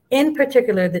 In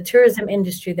particular, the tourism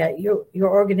industry that your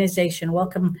organization,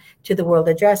 Welcome to the World,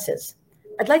 addresses.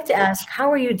 I'd like to ask,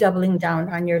 how are you doubling down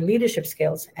on your leadership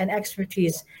skills and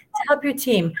expertise to help your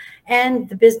team and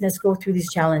the business go through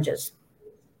these challenges?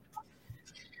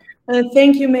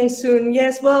 Thank you, Maysoon.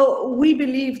 Yes, well, we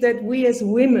believe that we as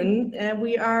women,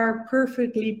 we are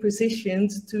perfectly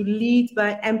positioned to lead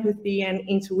by empathy and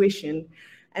intuition.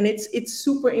 And it's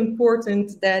super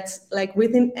important that, like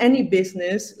within any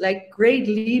business, like great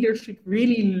leaders should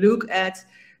really look at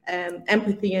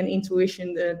empathy and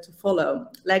intuition to follow.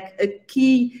 Like a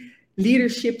key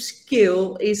leadership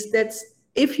skill is that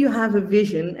if you have a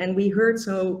vision, and we heard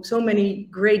so many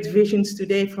great visions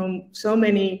today from so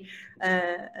many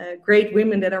great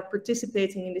women that are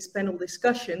participating in this panel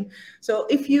discussion. So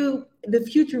if the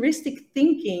futuristic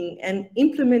thinking and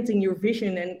implementing your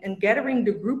vision and gathering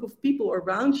the group of people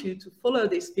around you to follow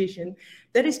this vision,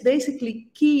 that is basically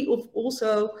key of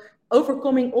also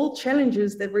overcoming all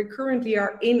challenges that we currently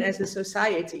are in as a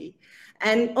society.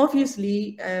 And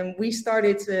obviously, we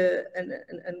started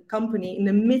a company in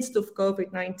the midst of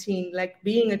COVID-19, like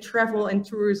being a travel and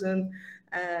tourism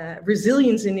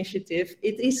resilience initiative.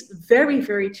 It is very,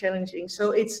 very challenging.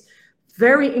 So it's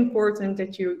very important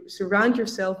that you surround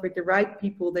yourself with the right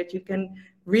people, that you can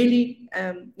really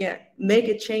make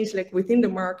a change like within the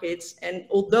markets. And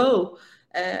although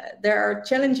there are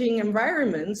challenging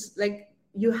environments, like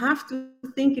you have to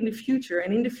think in the future.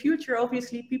 And in the future,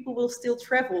 obviously, people will still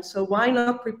travel. So why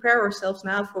not prepare ourselves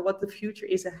now for what the future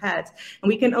is ahead? And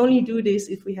we can only do this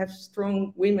if we have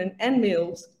strong women and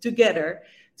males together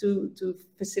to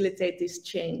facilitate this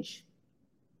change.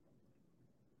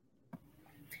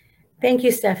 Thank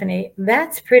you, Stephanie.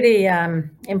 That's pretty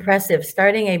impressive.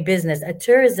 Starting a business, a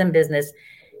tourism business,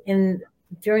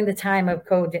 during the time of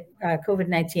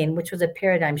COVID-19, which was a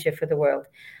paradigm shift for the world.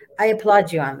 I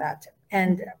applaud you on that.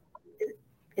 And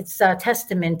it's a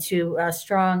testament to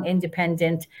strong,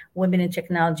 independent women in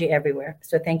technology everywhere.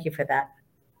 So thank you for that.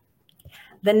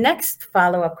 The next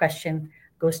follow-up question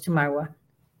goes to Marwa.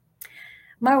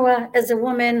 Marwa, as a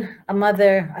woman, a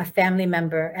mother, a family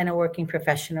member, and a working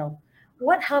professional,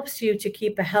 what helps you to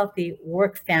keep a healthy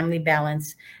work-family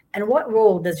balance? And what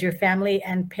role does your family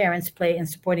and parents play in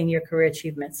supporting your career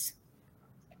achievements?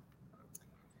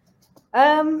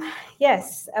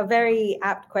 Yes, a very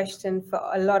apt question for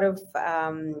a lot of.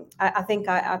 I think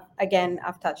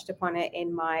I've touched upon it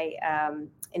in my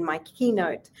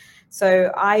keynote.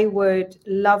 So I would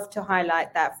love to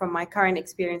highlight that from my current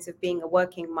experience of being a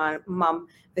working mum,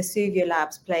 Vesuvio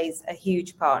Labs plays a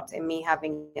huge part in me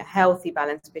having a healthy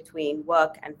balance between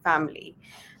work and family,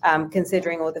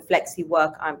 considering all the flexi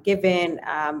work I'm given,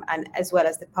 and as well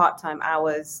as the part-time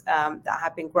hours that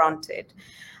have been granted.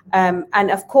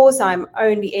 And of course, I'm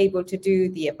only able to do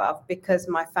the above because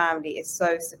my family is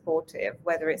so supportive,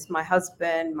 whether it's my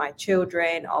husband, my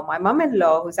children, or my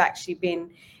mum-in-law, who's actually been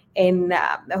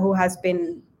who has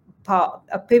been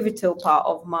a pivotal part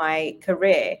of my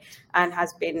career and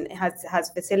has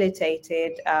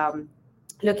facilitated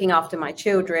looking after my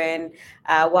children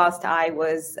whilst I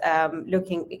was trying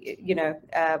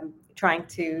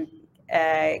to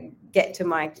get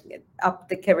to up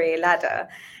the career ladder.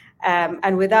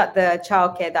 And without the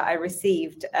childcare that I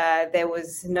received, there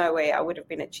was no way I would have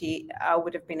been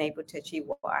able to achieve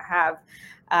what I have.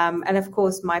 And of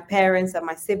course, my parents and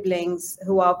my siblings,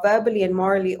 who are verbally and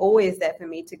morally always there for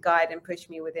me to guide and push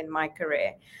me within my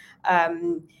career.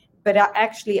 But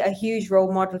actually, a huge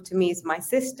role model to me is my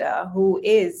sister, who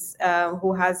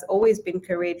has always been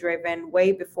career driven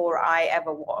way before I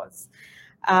ever was.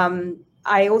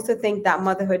 I also think that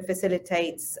motherhood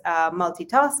facilitates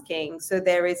multitasking. So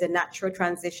there is a natural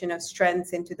transition of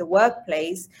strengths into the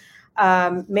workplace,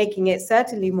 making it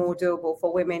certainly more doable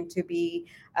for women to be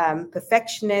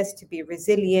perfectionists, to be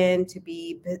resilient, to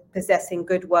be possessing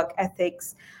good work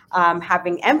ethics,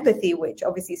 having empathy, which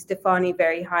obviously Stefanie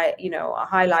very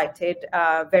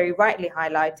rightly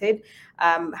highlighted,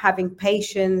 having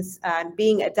patience and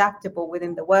being adaptable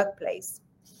within the workplace.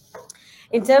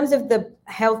 In terms of the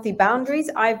healthy boundaries,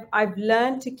 I've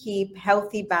learned to keep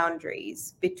healthy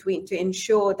boundaries to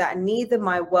ensure that neither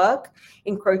my work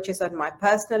encroaches on my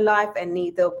personal life and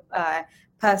neither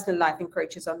personal life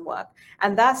encroaches on work.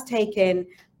 And that's taken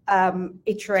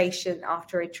iteration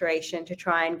after iteration to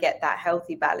try and get that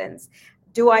healthy balance.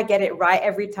 Do I get it right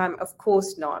every time? Of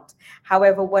course not.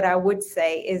 However, what I would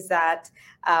say is that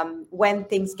when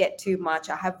things get too much,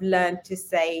 I have learned to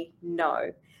say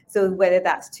no. So whether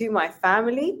that's to my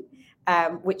family,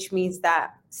 which means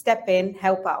that step in,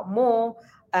 help out more,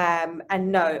 and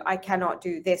no, I cannot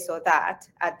do this or that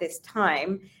at this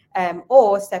time,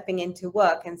 or stepping into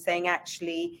work and saying,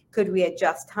 actually, could we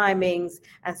adjust timings?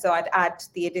 And so I'd add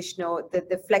the additional,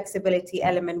 the flexibility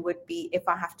element would be if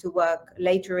I have to work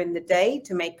later in the day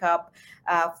to make up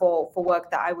for work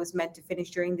that I was meant to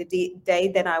finish during the day,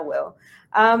 then I will.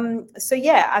 So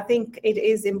yeah, I think it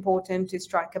is important to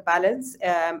strike a balance,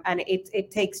 and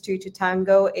it takes two to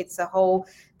tango. It's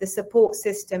the support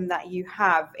system that you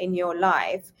have in your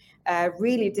life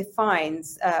really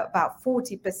defines about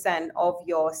 40% of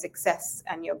your success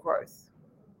and your growth.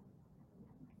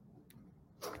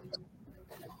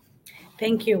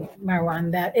 Thank you,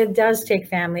 Marwan. That it does take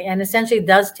family and essentially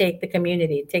does take the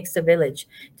community. It takes the village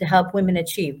to help women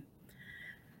achieve.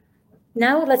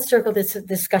 Now let's circle this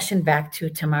discussion back to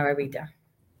Tamara Rida.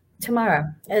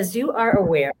 Tamara, as you are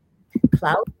aware,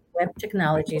 cloud web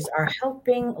technologies are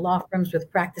helping law firms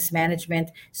with practice management,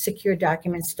 secure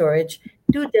document storage,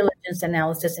 due diligence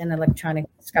analysis, and electronic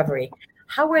discovery.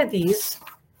 How are these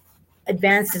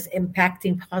advances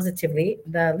impacting positively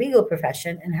the legal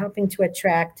profession and helping to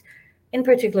attract, in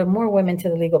particular, more women to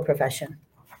the legal profession?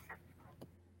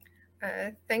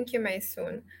 Thank you,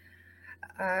 Maysoon.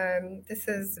 This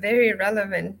is very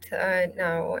relevant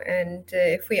now, and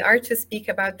if we are to speak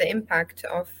about the impact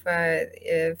of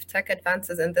tech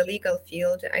advances in the legal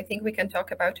field, I think we can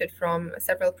talk about it from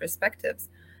several perspectives.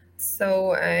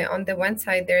 So on the one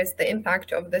side, there's the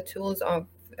impact of the tools of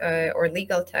or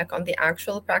legal tech on the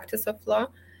actual practice of law.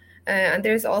 And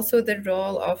there's also the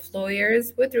role of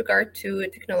lawyers with regard to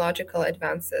technological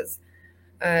advances,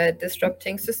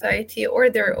 disrupting society or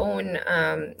their own,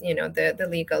 the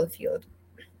legal field.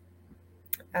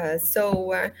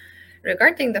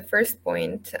 Regarding the first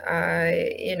point,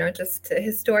 just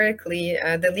historically,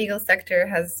 the legal sector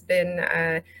has been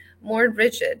more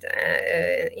rigid.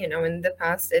 In the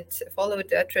past, it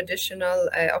followed a traditional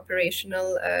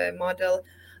operational model.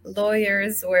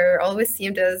 Lawyers were always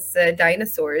seen as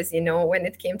dinosaurs, when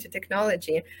it came to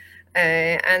technology.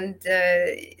 And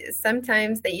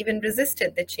sometimes they even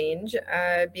resisted the change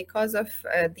because of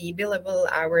the billable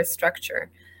hour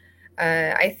structure.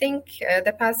 I think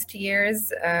the past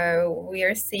years, we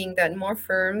are seeing that more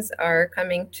firms are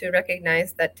coming to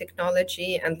recognize that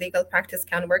technology and legal practice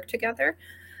can work together,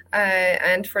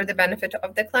 and for the benefit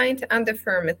of the client and the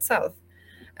firm itself.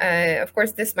 Of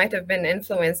course, this might have been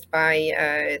influenced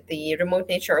by the remote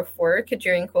nature of work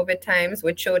during COVID times,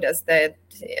 which showed us that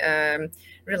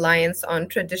reliance on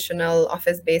traditional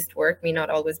office-based work may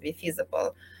not always be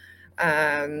feasible.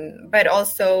 But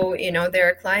also, there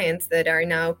are clients that are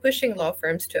now pushing law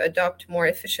firms to adopt more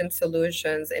efficient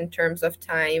solutions in terms of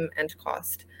time and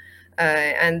cost.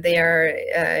 And they are,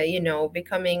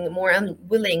 becoming more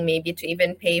unwilling maybe to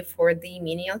even pay for the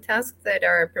menial tasks that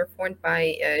are performed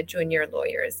by junior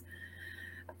lawyers.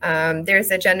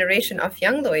 There's a generation of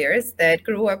young lawyers that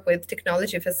grew up with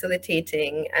technology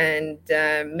facilitating and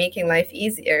making life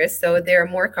easier, so they're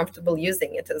more comfortable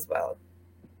using it as well.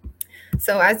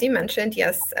 So as you mentioned,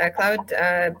 yes, cloud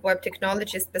web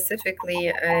technologies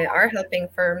specifically are helping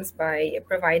firms by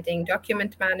providing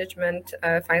document management,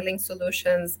 filing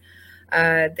solutions.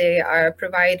 They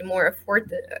provide more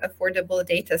affordable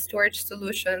data storage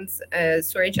solutions,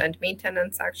 storage and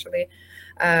maintenance, actually.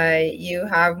 You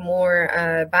have more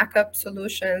backup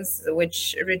solutions,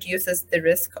 which reduces the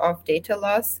risk of data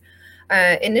loss.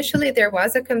 Initially, there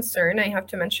was a concern, I have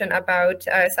to mention, about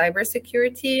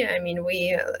cybersecurity. I mean,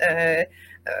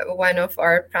 one of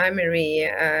our primary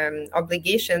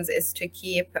obligations is to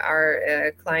keep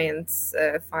our clients'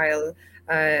 file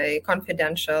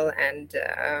confidential and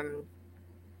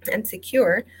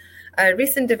secure.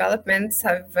 Recent developments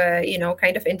have,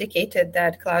 kind of indicated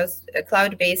that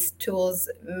cloud-based tools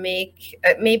may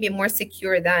be more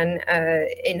secure than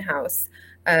in-house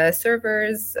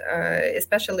servers,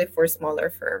 especially for smaller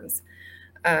firms.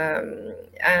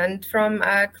 And from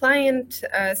a client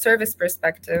service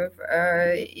perspective,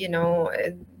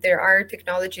 there are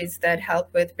technologies that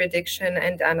help with prediction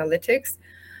and analytics,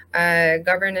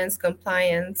 governance,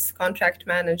 compliance, contract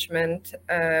management.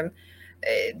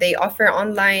 They offer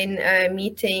online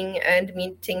meeting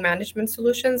management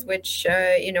solutions, which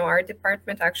our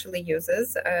department actually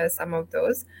uses some of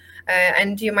those.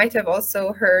 And you might have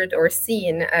also heard or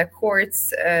seen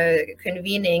courts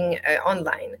convening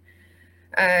online.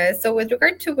 So with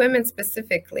regard to women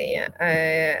specifically,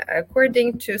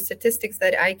 according to statistics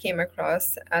that I came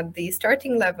across, at the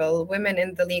starting level, women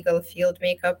in the legal field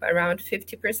make up around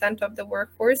 50% of the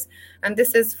workforce, and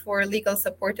this is for legal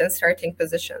support and starting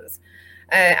positions.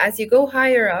 As you go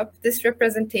higher up, this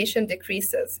representation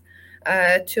decreases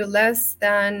to less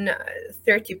than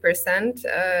 30%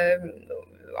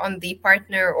 on the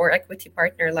partner or equity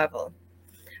partner level.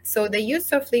 So the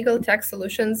use of legal tech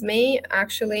solutions may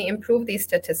actually improve these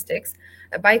statistics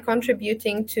by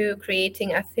contributing to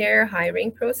creating a fair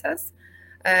hiring process.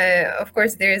 Of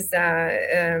course, there's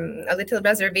a little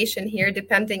reservation here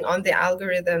depending on the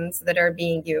algorithms that are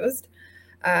being used,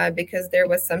 because there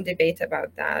was some debate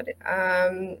about that.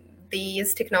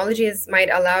 These technologies might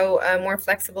allow more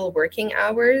flexible working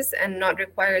hours and not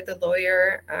require the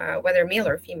lawyer, whether male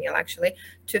or female actually,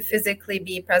 to physically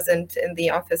be present in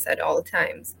the office at all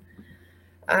times.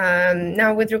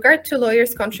 Now, with regard to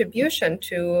lawyers' contribution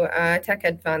to tech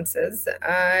advances,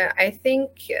 I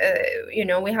think,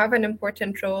 we have an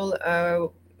important role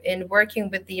in working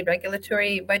with the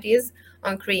regulatory bodies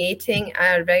on creating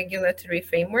a regulatory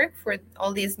framework for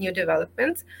all these new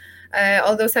developments.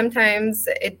 Although sometimes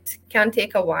it can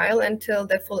take a while until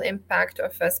the full impact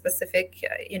of a specific,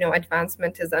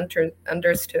 advancement is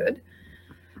understood.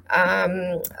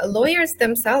 Lawyers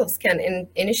themselves can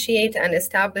initiate and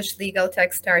establish legal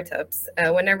tech startups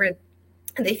whenever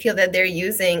they feel that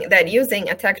using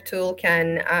a tech tool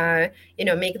can,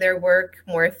 make their work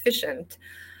more efficient.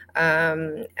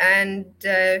 And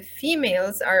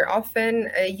females are often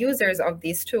users of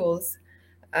these tools.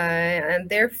 And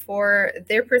therefore,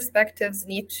 their perspectives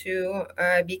need to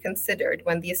be considered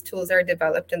when these tools are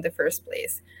developed in the first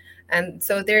place. And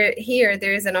so there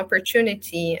is an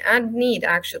opportunity and need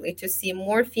actually to see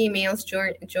more females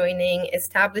joining,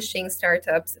 establishing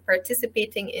startups,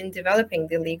 participating in developing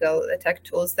the legal tech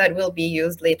tools that will be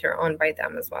used later on by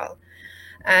them as well.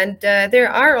 And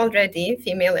there are already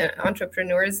female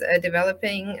entrepreneurs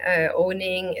developing,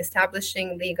 owning,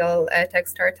 establishing legal tech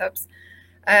startups.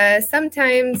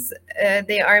 Sometimes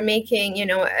they are making,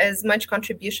 as much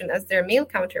contribution as their male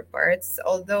counterparts,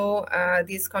 although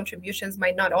these contributions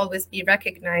might not always be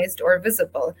recognized or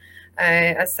visible,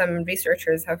 as some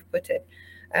researchers have put it.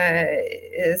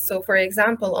 So, for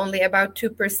example, only about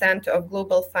 2% of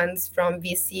global funds from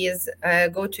VCs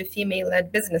go to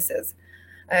female-led businesses.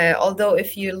 Although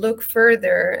if you look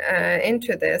further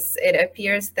into this, it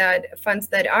appears that funds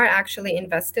that are actually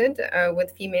invested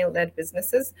with female-led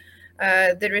businesses,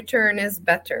 the return is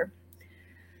better.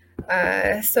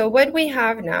 So what we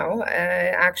have now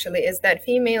actually is that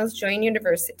females join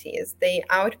universities. They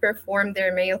outperform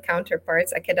their male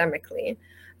counterparts academically.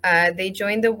 They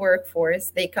join the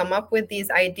workforce. They come up with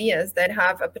these ideas that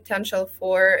have a potential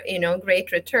for,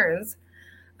 great returns.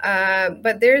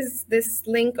 But there's this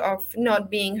link of not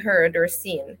being heard or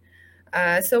seen.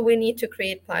 So we need to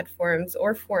create platforms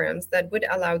or forums that would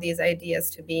allow these ideas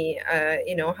to be,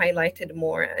 highlighted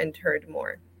more and heard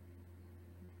more.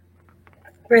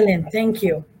 Brilliant, thank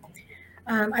you.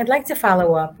 I'd like to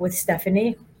follow up with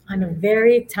Stephanie on a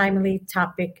very timely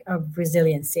topic of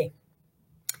resiliency.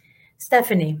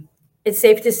 Stephanie, it's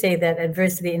safe to say that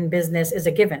adversity in business is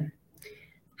a given.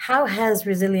 How has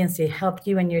resiliency helped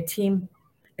you and your team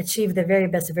achieve the very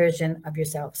best version of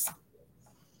yourselves?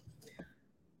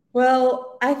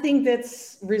 Well, I think that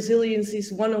resilience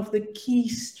is one of the key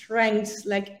strengths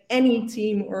like any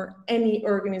team or any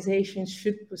organization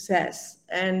should possess.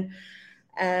 And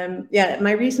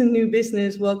my recent new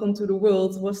business, Welcome to the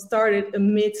World, was started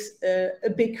amidst a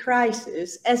big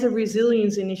crisis as a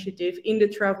resilience initiative in the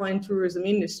travel and tourism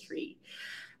industry.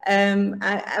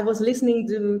 I was listening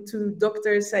to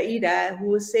Dr. Saida, who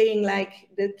was saying like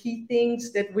the key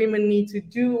things that women need to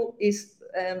do is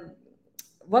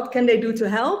what can they do to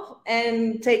help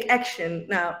and take action.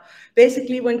 Now,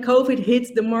 basically when COVID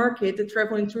hit the market, the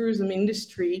travel and tourism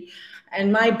industry,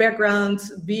 and my background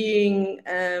being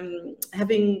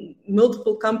having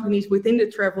multiple companies within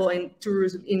the travel and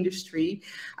tourism industry,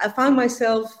 I found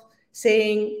myself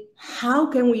saying, how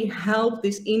can we help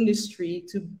this industry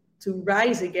to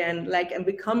rise again, and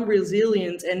become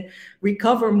resilient and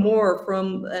recover more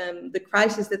from the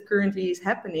crisis that currently is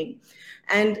happening.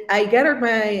 And I gathered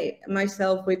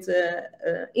myself with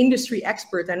an industry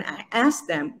expert and I asked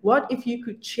them, what if you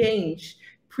could change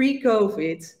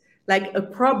pre-COVID, like a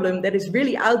problem that is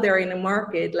really out there in the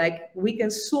market, like we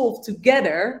can solve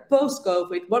together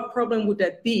post-COVID, what problem would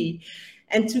that be?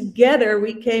 And together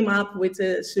we came up with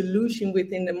a solution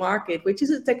within the market, which is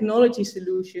a technology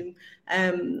solution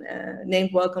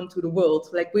named Welcome to the World.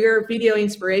 Like we are a video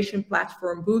inspiration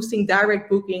platform boosting direct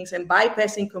bookings and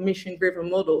bypassing commission-driven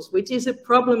models, which is a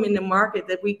problem in the market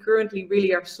that we currently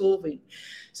really are solving.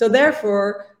 So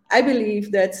therefore, I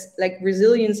believe that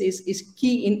resilience is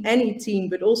key in any team,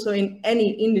 but also in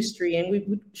any industry. And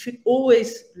we should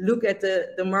always look at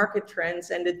the market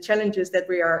trends and the challenges that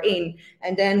we are in.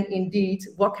 And then indeed,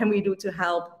 what can we do to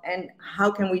help and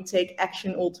how can we take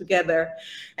action all together?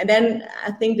 And then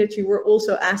I think that you were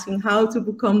also asking how to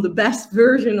become the best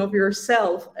version of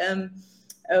yourself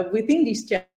within these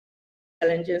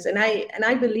challenges. And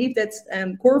I believe that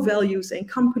core values and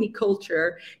company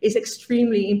culture is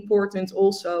extremely important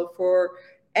also for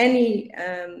any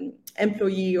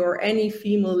employee or any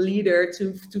female leader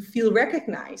to feel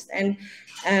recognized. And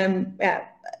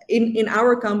in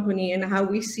our company and how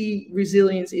we see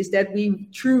resilience is that we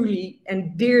truly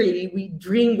and dearly, we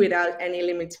dream without any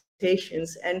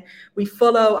limitations and we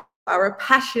follow our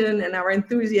passion and our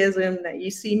enthusiasm. You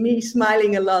see me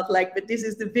smiling a lot, but this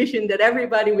is the vision that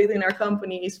everybody within our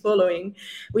company is following.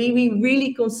 We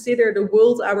really consider the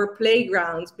world our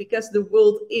playground, because the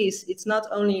world it's not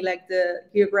only the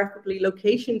geographically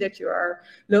location that you are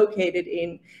located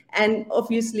in. And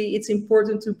obviously it's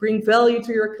important to bring value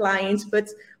to your clients, but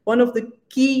one of the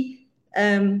key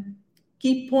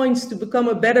points to become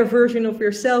a better version of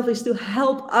yourself is to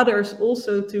help others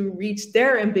also to reach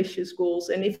their ambitious goals.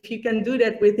 And if you can do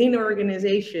that within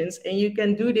organizations and you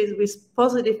can do this with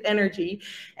positive energy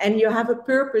and you have a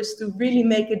purpose to really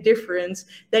make a difference,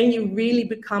 then you really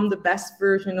become the best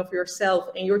version of yourself,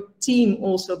 and your team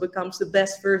also becomes the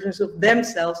best versions of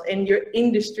themselves, and your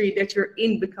industry that you're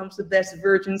in becomes the best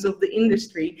versions of the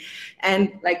industry.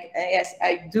 And yes,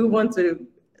 I do want to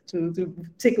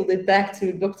tickle it back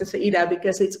to Dr. Saida,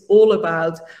 because it's all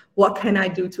about what can I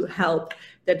do to help.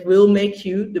 that will make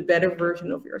you the better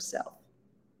version of yourself.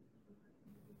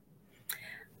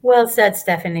 Well said,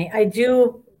 Stephanie. I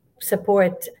do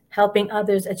support helping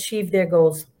others achieve their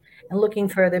goals and looking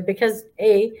further because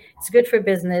A, it's good for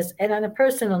business. And on a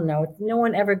personal note, no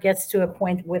one ever gets to a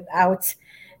point without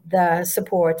the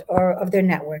support or of their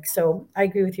network. So I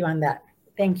agree with you on that.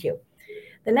 Thank you.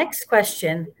 The next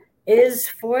question is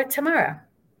for Tamara.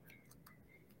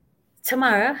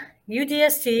 Tamara,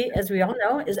 UDST, as we all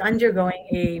know, is undergoing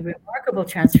a remarkable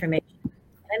transformation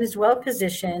and is well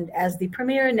positioned as the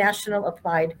premier national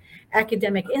applied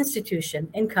academic institution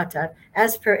in Qatar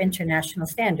as per international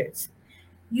standards.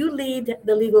 You lead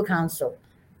the legal counsel,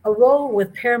 a role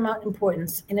with paramount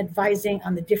importance in advising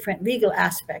on the different legal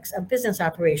aspects of business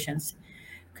operations.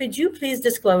 Could you please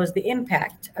disclose the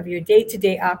impact of your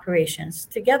day-to-day operations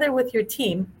together with your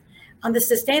team on the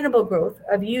sustainable growth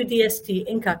of UDST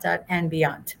in Qatar and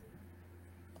beyond?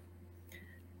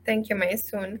 Thank you,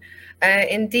 Maysoon.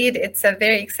 Indeed, it's a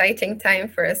very exciting time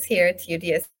for us here at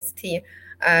UDST.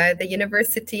 The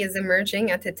university is emerging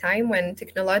at a time when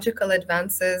technological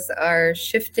advances are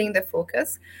shifting the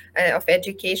focus of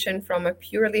education from a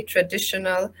purely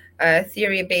traditional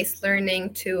theory-based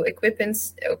learning to equipping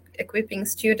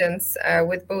students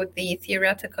with both the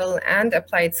theoretical and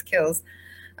applied skills,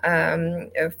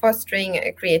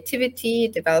 fostering creativity,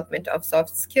 development of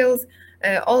soft skills,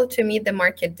 all to meet the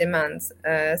market demands,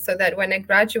 so that when a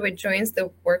graduate joins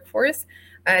the workforce,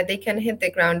 they can hit the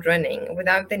ground running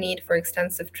without the need for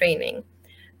extensive training.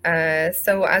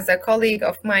 So as a colleague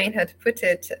of mine had put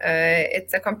it,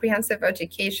 it's a comprehensive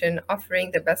education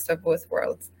offering the best of both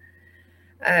worlds.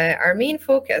 Our main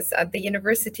focus at the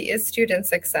university is student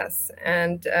success,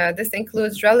 and this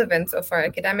includes relevance of our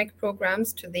academic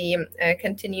programs to the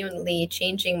continually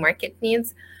changing market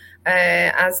needs.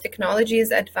 As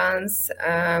technologies advance,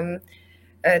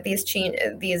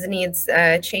 these needs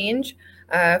change.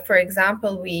 For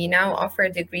example, we now offer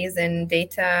degrees in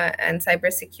data and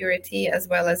cybersecurity, as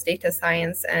well as data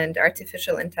science and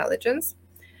artificial intelligence.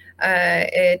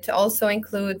 It also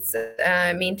includes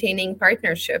maintaining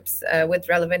partnerships with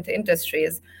relevant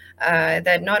industries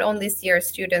that not only see our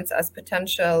students as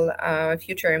potential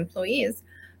future employees,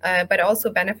 but also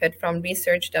benefit from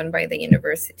research done by the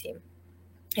university.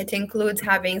 It includes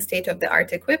having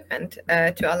state-of-the-art equipment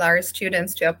to allow our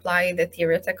students to apply the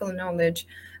theoretical knowledge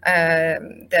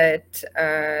that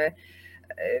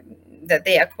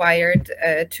they acquired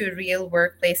to real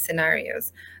workplace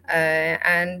scenarios.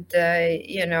 I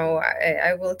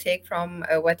will take from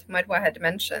what Marwa had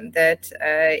mentioned that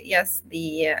yes,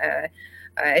 the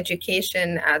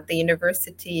education at the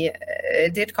university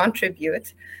did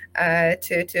contribute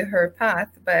to her path,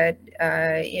 but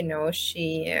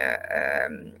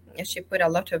she put a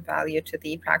lot of value to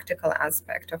the practical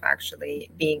aspect of actually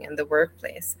being in the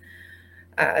workplace.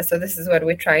 So this is what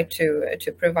we try to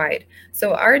provide.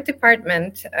 So our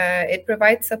department, it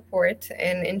provides support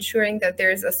in ensuring that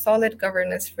there is a solid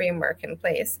governance framework in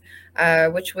place,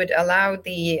 which would allow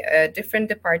the different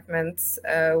departments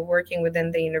working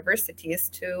within the universities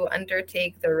to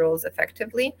undertake their roles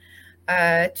effectively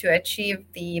to achieve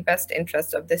the best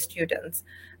interests of the students.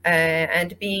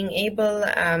 And being able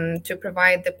to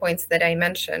provide the points that I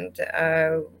mentioned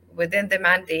within the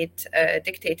mandate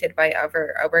dictated by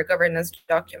our governance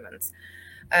documents.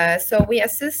 So we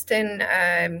assist in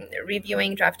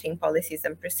reviewing drafting policies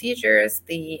and procedures,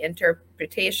 the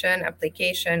interpretation,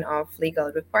 application of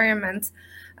legal requirements,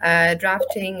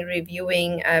 drafting,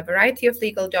 reviewing a variety of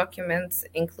legal documents,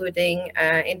 including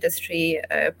industry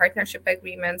partnership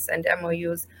agreements and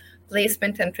MOUs,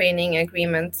 placement and training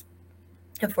agreements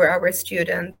for our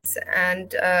students,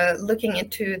 and looking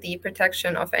into the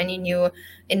protection of any new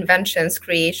inventions,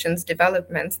 creations,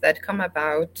 developments that come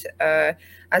about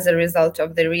as a result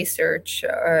of the research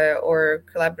or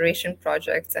collaboration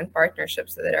projects and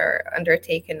partnerships that are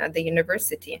undertaken at the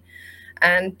university.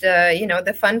 And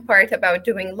the fun part about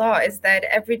doing law is that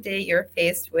every day you're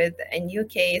faced with a new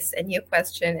case, a new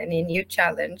question, and a new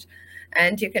challenge,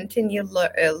 and you continue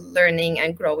learning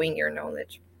and growing your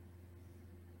knowledge.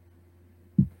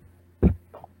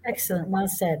 Excellent. Well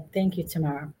said. Thank you,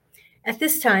 Tamara. At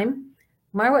this time,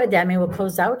 Marwa Adami will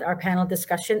close out our panel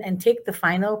discussion and take the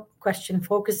final question,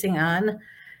 focusing on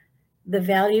the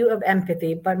value of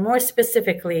empathy, but more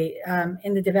specifically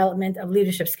in the development of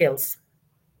leadership skills.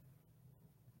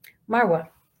 Marwa,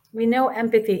 we know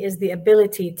empathy is the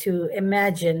ability to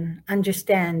imagine,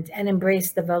 understand, and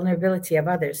embrace the vulnerability of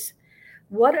others.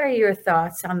 What are your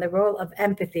thoughts on the role of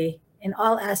empathy in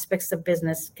all aspects of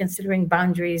business, considering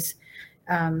boundaries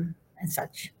and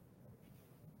such?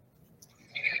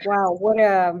 Wow, what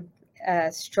a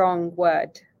strong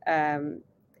word.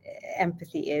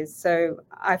 empathy is. So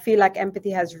I feel like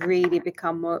empathy has really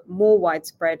become more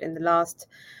widespread in the last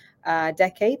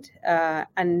decade,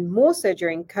 and more so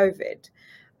during COVID.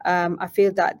 I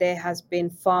feel that there has been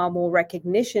far more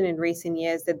recognition in recent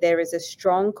years that there is a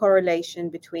strong correlation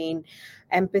between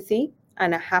empathy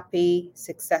and a happy,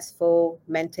 successful,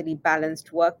 mentally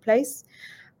balanced workplace.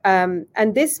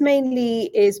 And this mainly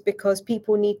is because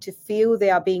people need to feel they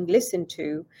are being listened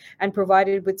to and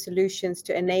provided with solutions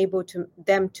to enable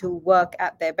them to work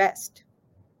at their best.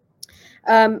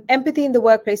 Empathy in the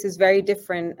workplace is very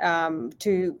different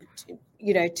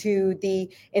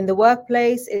in the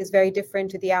workplace is very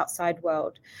different to the outside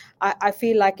world. I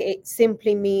feel like it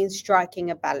simply means striking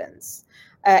a balance.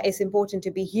 It's important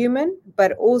to be human,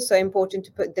 but also important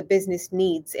to put the business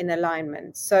needs in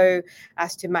alignment so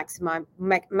as to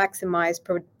maximize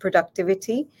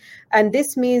productivity. And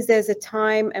this means there's a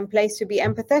time and place to be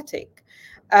empathetic.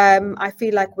 I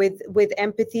feel like with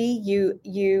empathy,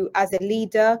 you as a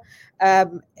leader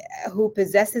who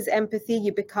possesses empathy,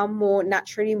 you become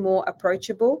naturally more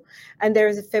approachable, and there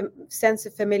is a sense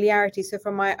of familiarity. So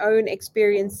from my own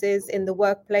experiences in the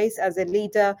workplace as a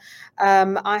leader,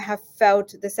 I have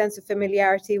felt the sense of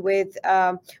familiarity with,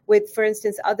 for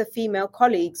instance, other female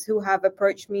colleagues who have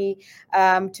approached me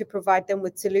to provide them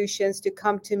with solutions, to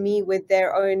come to me with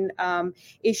their own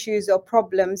issues or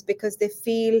problems, because they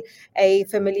feel a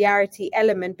familiarity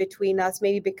element between us,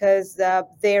 maybe because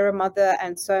they're a mother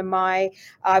and so am I.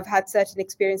 I've had certain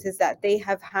experiences that they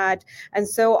have had, and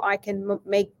so I can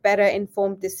make better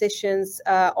informed decisions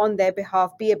on their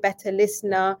behalf, be a better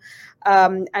listener,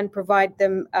 and provide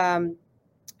them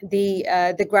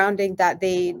the grounding that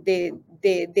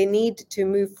they need to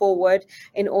move forward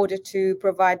in order to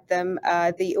provide them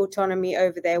the autonomy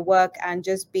over their work and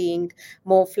just being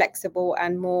more flexible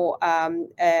and more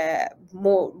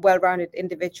well-rounded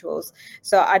individuals.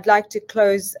 So I'd like to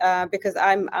close because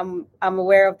I'm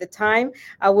aware of the time.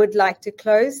 I would like to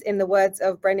close in the words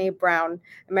of Brené Brown,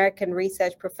 American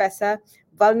research professor.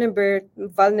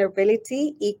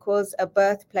 Vulnerability equals a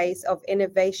birthplace of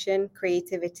innovation,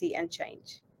 creativity, and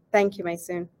change. Thank you,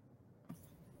 Maysoon.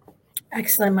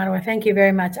 Excellent, Marwa. Thank you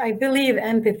very much. I believe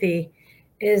empathy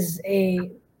is a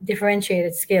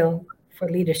differentiated skill for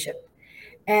leadership.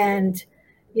 And,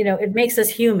 it makes us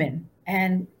human.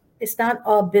 And it's not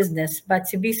all business, but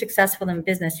to be successful in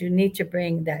business, you need to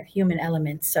bring that human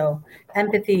element. So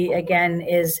empathy, again,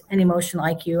 is an emotional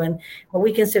IQ. And what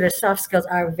we consider soft skills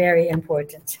are very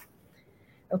important.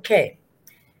 Okay.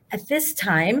 At this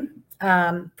time,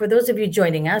 for those of you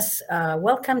joining us,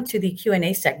 welcome to the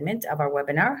Q&A segment of our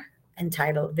webinar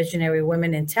entitled Visionary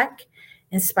Women in Tech,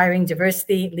 Inspiring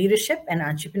Diversity, Leadership, and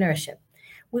Entrepreneurship.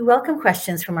 We welcome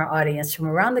questions from our audience from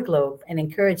around the globe and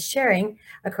encourage sharing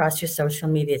across your social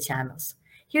media channels.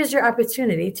 Here's your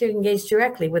opportunity to engage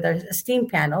directly with our esteemed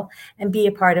panel and be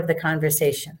a part of the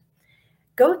conversation.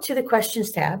 Go to the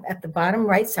questions tab at the bottom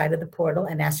right side of the portal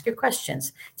and ask your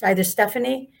questions to either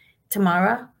Stephanie,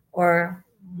 Tamara, or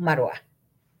Marwa.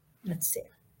 Let's see.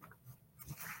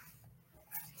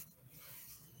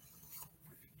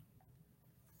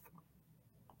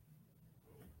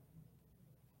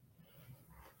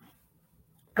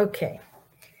 Okay.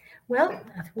 Well,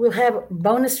 we'll have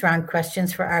bonus round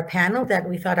questions for our panel that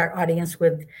we thought our audience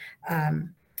would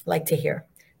like to hear.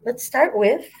 Let's start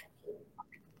with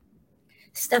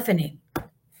Stephanie.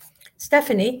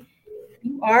 Stephanie,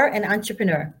 you are an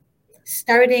entrepreneur,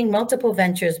 starting multiple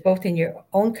ventures both in your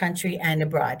own country and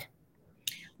abroad.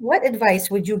 What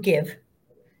advice would you give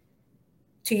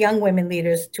to young women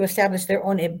leaders to establish their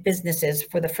own businesses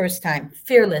for the first time,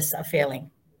 fearless of failing?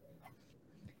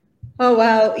 Oh,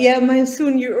 wow. Yeah,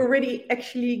 Maysoon, you're already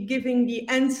actually giving the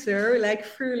answer, like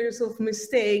fearless of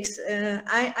mistakes.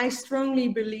 I strongly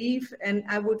believe, and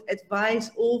I would advise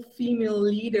all female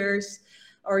leaders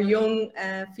or young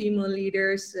female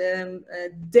leaders,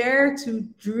 dare to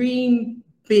dream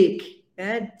big.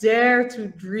 Dare to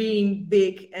dream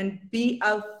big and be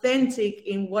authentic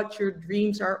in what your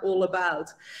dreams are all about.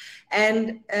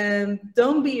 And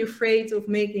don't be afraid of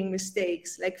making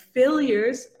mistakes. Like,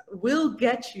 failures will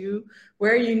get you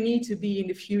where you need to be in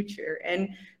the future. And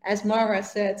as Mara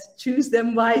said, choose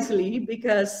them wisely,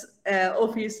 because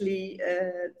obviously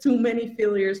too many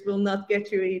failures will not get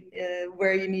you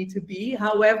where you need to be.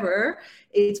 However,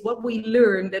 it's what we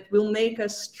learn that will make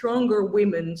us stronger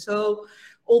women. So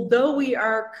although we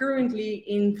are currently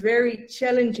in very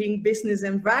challenging business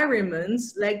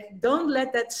environments, like, don't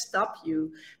let that stop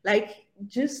you. Like,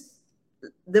 just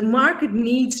the market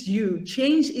needs you.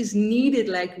 Change is needed,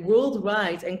 like,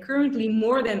 worldwide, and currently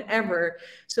more than ever.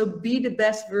 So be the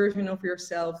best version of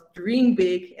yourself, dream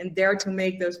big, and dare to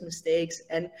make those mistakes.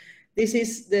 And this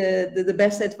is the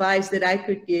best advice that I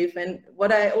could give. And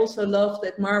what I also love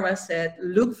that Marwa said,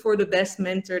 look for the best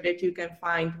mentor that you can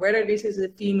find, whether this is a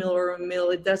female or a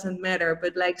male, it doesn't matter,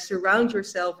 but like surround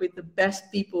yourself with the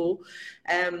best people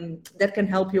that can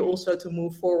help you also to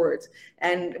move forward.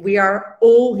 And we are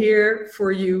all here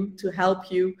for you to help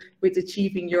you with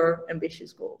achieving your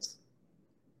ambitious goals.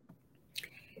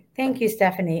 Thank you,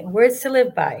 Stephanie. Words to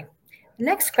live by.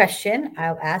 Next question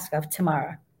I'll ask of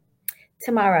Tamara.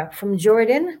 Tamara, from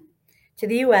Jordan to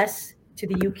the US to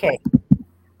the UK,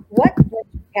 what was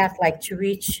your path like to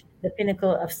reach the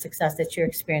pinnacle of success that you're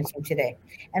experiencing today?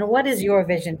 And what is your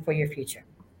vision for your future?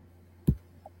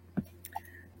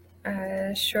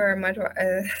 Sure, Marwa,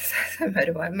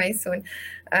 Marwa, Maysoon.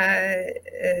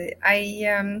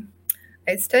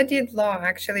 I studied law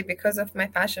actually because of my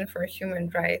passion for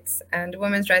human rights and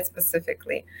women's rights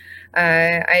specifically.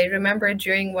 I remember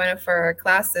during one of our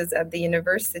classes at the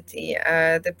university,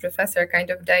 the professor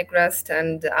kind of digressed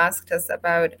and asked us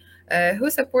about who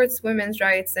supports women's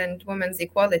rights and women's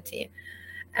equality.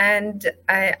 And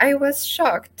I was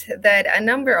shocked that a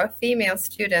number of female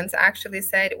students actually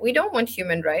said, we don't want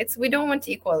human rights, we don't want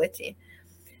equality.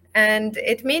 And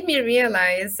it made me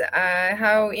realize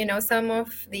how, some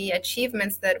of the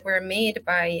achievements that were made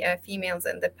by females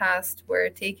in the past were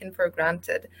taken for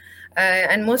granted.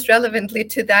 And most relevantly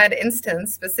to that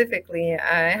instance specifically,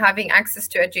 having access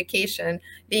to education,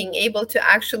 being able to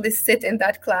actually sit in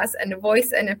that class and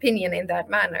voice an opinion in that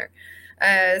manner.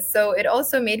 So it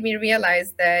also made me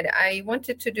realize that I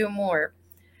wanted to do more.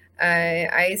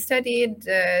 I studied,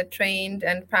 trained,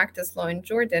 and practiced law in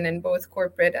Jordan in both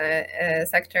corporate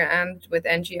sector and with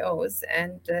NGOs,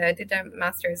 and did a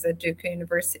master's at Duke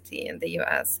University in the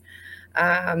US.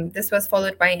 This was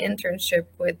followed by an internship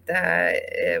with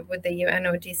the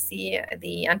UNODC,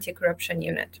 the anti-corruption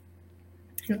unit.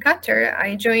 In Qatar,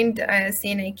 I joined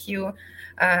CNAQ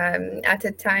at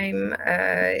a time,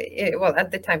 at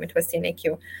the time it was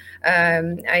CNAQ.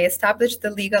 I established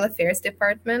the legal affairs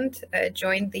department,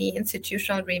 joined the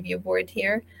institutional review board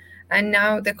here, and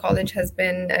now the college has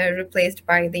been replaced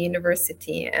by the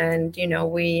university. And,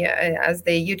 we, as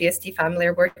the UDST family,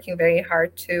 are working very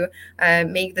hard to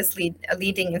make this a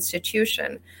leading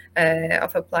institution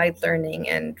of applied learning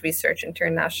and research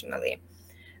internationally.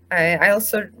 I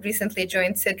also recently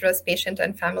joined CIDRA's Patient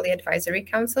and Family Advisory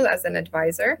Council as an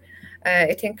advisor.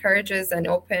 It encourages an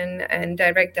open and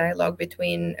direct dialogue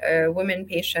between women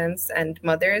patients and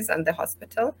mothers and the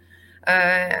hospital.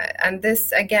 And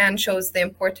this again shows the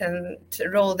important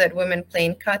role that women play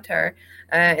in Qatar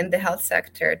in the health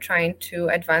sector, trying to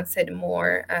advance it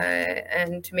more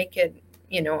and to make it,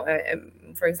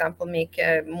 for example, make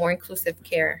more inclusive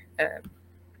care.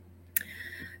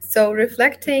 So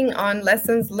reflecting on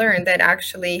lessons learned that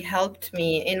actually helped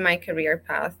me in my career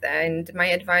path, and my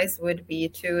advice would be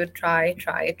to try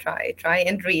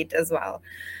and read as well.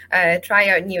 Try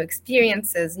out new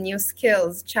experiences, new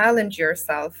skills, challenge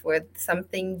yourself with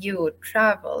something new,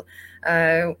 travel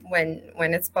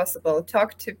when it's possible,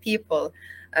 talk to people,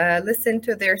 listen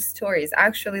to their stories,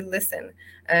 actually listen.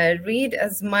 Read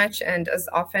as much and as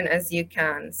often as you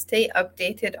can. Stay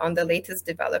updated on the latest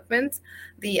developments.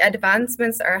 The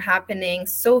advancements are happening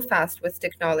so fast with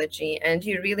technology, and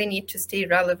you really need to stay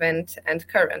relevant and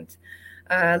current.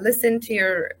 Listen to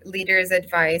your leader's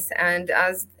advice, and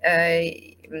as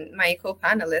my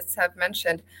co-panelists have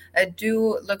mentioned,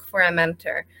 do look for a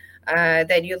mentor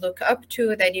that you look up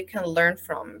to, that you can learn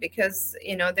from, because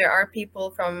there are people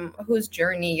from whose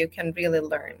journey you can really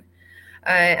learn.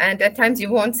 And at times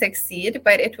you won't succeed,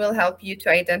 but it will help you to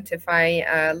identify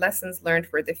lessons learned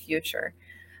for the future.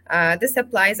 This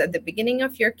applies at the beginning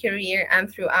of your career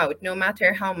and throughout, no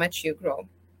matter how much you grow.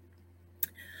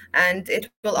 And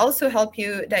it will also help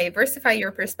you diversify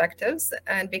your perspectives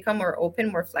and become more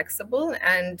open, more flexible,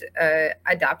 and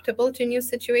adaptable to new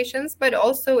situations. But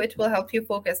also it will help you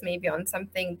focus maybe on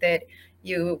something that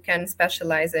you can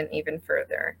specialize in even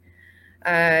further.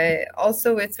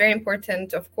 Also, it's very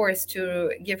important, of course,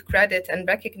 to give credit and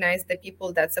recognize the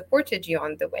people that supported you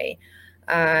on the way.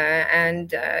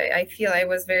 And I feel I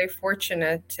was very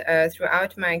fortunate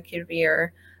throughout my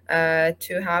career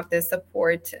to have the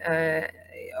support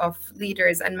of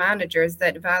leaders and managers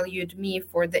that valued me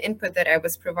for the input that I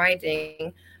was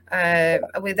providing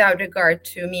without regard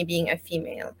to me being a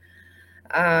female.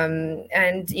 And,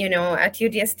 at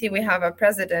UDST, we have a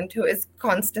president who is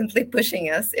constantly pushing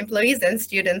us, employees and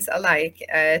students alike,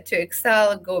 to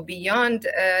excel, go beyond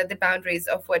the boundaries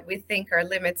of what we think our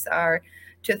limits are,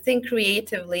 to think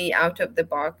creatively out of the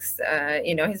box.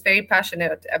 He's very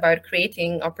passionate about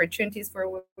creating opportunities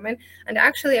for women, and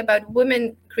actually about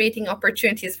women creating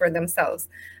opportunities for themselves,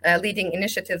 leading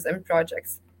initiatives and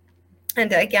projects.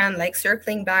 And again, like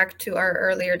circling back to our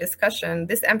earlier discussion,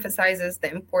 this emphasizes the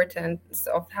importance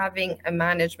of having a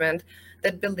management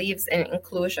that believes in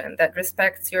inclusion, that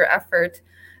respects your effort,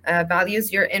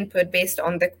 values your input based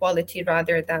on the quality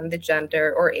rather than the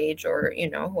gender or age or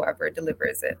whoever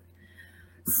delivers it.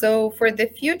 So for the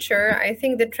future, I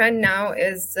think the trend now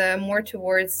is more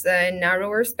towards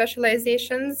narrower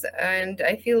specializations, and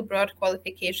I feel broad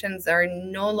qualifications are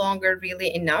no longer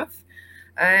really enough.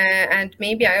 And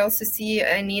maybe I also see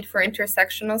a need for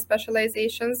intersectional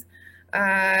specializations,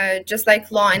 just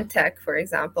like law and tech, for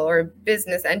example, or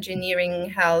business, engineering,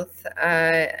 health,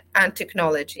 and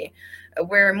technology.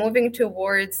 We're moving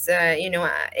towards,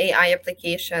 AI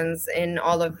applications in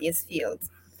all of these fields.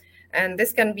 And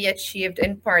this can be achieved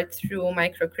in part through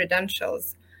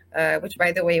micro-credentials, which,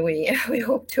 by the way, we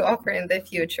hope to offer in the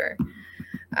future.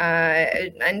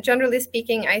 And generally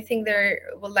speaking, I think there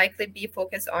will likely be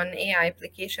focus on AI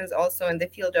applications also in the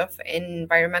field of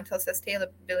environmental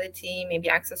sustainability, maybe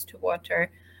access to water,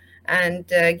 and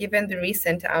given the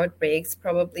recent outbreaks,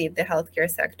 probably the healthcare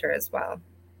sector as well.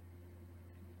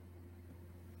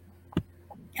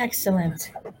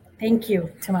 Excellent. Thank you,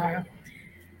 Tamara.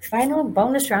 Final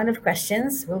bonus round of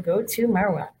questions will go to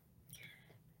Marwa.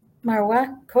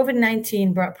 Marwa,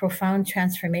 COVID-19 brought profound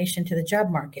transformation to the job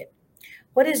market.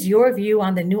 What is your view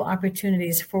on the new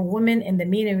opportunities for women in the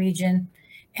MENA region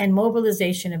and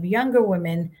mobilization of younger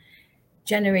women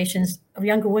generations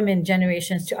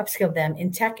to upskill them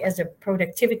in tech as a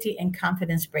productivity and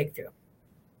confidence breakthrough?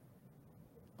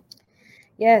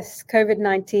 Yes,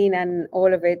 COVID-19 and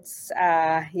all of its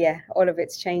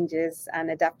changes and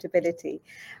adaptability.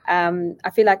 I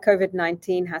feel like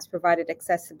COVID-19 has provided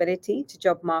accessibility to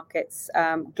job markets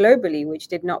globally, which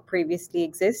did not previously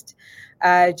exist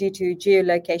due to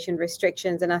geolocation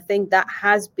restrictions. And I think that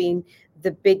has been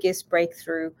the biggest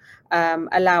breakthrough,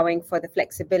 allowing for the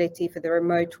flexibility for the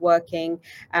remote working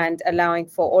and allowing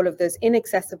for all of those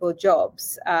inaccessible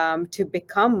jobs to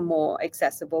become more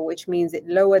accessible, which means it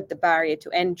lowered the barrier to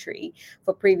entry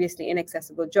for previously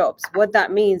inaccessible jobs. What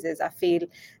that means is I feel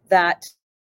that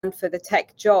for the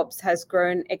tech jobs has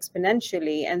grown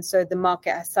exponentially, and so the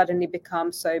market has suddenly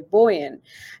become so buoyant,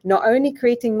 not only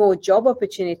creating more job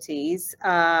opportunities,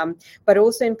 but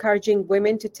also encouraging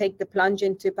women to take the plunge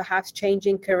into perhaps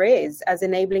changing careers, as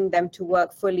enabling them to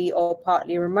work fully or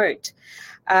partly remote.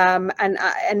 And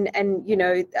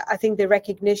I think the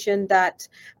recognition that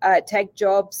tech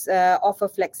jobs offer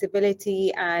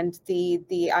flexibility and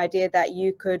the idea that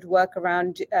you could work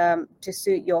around to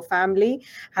suit your family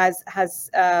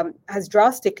has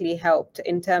drastically helped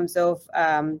in terms of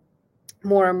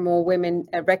more and more women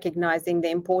recognizing the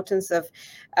importance of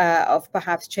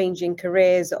perhaps changing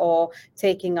careers or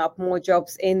taking up more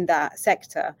jobs in that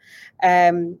sector.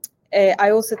 I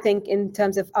also think in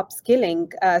terms of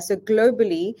upskilling, so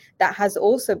globally, that has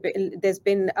also been, there's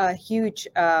been a huge,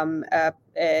 a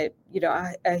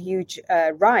huge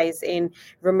rise in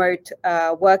remote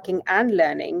working and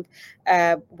learning,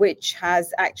 which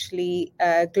has actually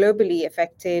globally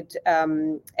affected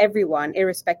everyone,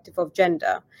 irrespective of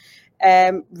gender.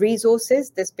 Resources,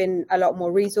 there's been a lot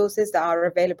more resources that are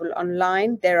available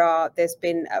online. There's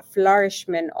been a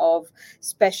flourishment of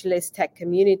specialist tech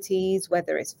communities,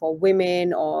 whether it's for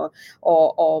women or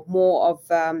more of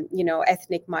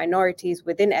ethnic minorities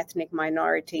within ethnic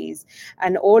minorities,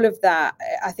 and all of that.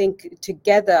 I think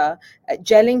together,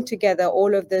 gelling together,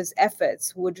 all of those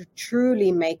efforts would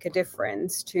truly make a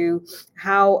difference to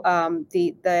how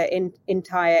the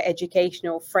entire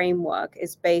educational framework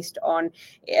is based on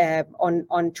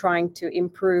trying to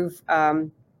improve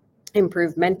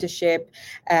mentorship,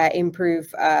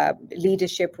 improve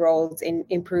leadership roles,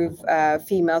 improve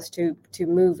females to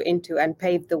move into and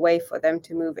pave the way for them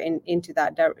to move into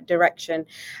that direction.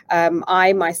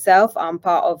 I myself am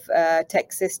part of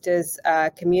Tech Sisters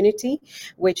community,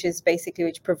 which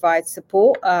provides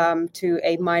support to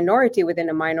a minority within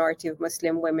a minority of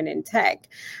Muslim women in tech,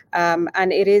 and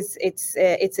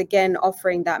it's again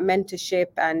offering that mentorship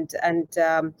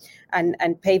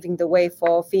and paving the way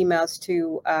for females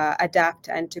to adapt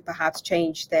and to perhaps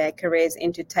change their careers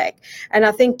into tech. And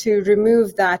I think to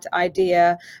remove that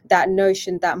idea, that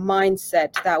notion, that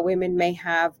mindset that women may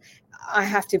have, I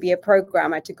have to be a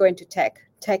programmer to go into tech.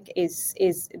 tech is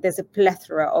there's a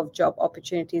plethora of job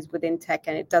opportunities within tech,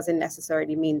 and it doesn't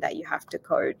necessarily mean that you have to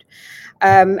code.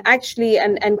 Actually,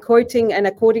 and quoting, and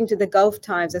according to the Gulf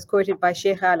Times, as quoted by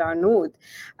Sheikh Al Arnoud,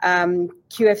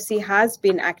 QFC has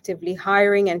been actively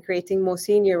hiring and creating more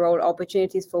senior role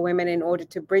opportunities for women in order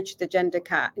to bridge the gender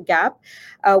gap,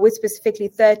 with specifically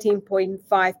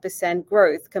 13.5%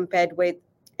 growth compared with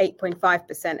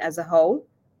 8.5% as a whole.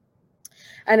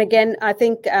 And again, I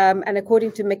think, and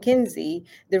according to McKinsey,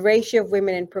 the ratio of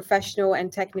women in professional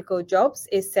and technical jobs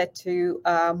is set to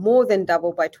more than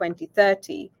double by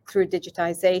 2030 through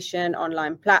digitization,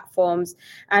 online platforms,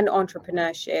 and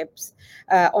entrepreneurship.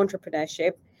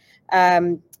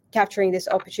 Capturing this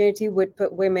opportunity would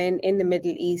put women in the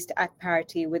Middle East at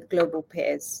parity with global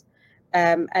peers.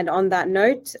 And on that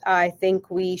note, I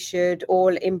think we should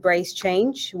all embrace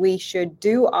change. We should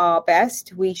do our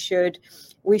best. We should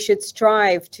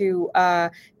strive to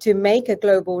make a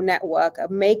global network,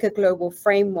 make a global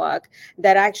framework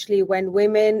that actually, when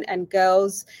women and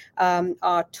girls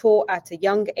are taught at a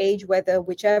young age,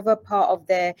 whichever part of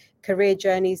their career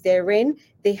journeys they're in,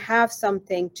 they have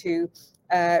something to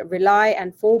rely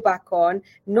and fall back on,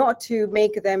 not to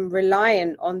make them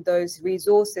reliant on those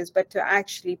resources, but to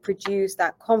actually produce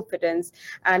that confidence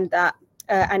and that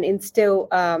and instill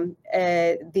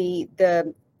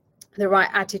the right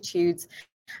attitudes,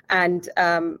 and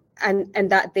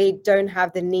that they don't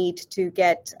have the need to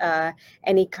get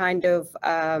any kind of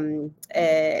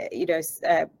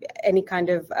any kind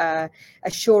of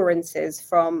assurances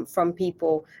from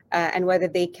people, and whether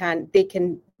they can,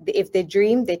 if they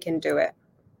dream, they can do it.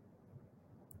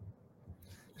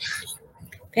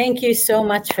 Thank you so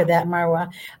much for that,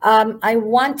 Marwa. I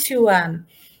want to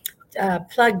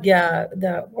plug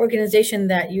the organization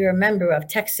that you're a member of,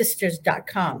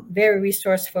 TechSisters.com, very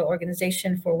resourceful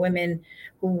organization for women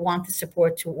who want the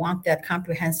support, who want that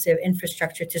comprehensive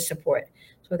infrastructure to support.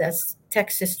 So that's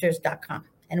TechSisters.com.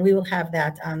 And we will have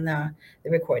that on the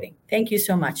recording. Thank you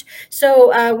so much.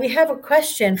 So we have a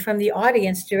question from the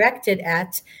audience directed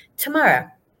at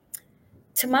Tamara.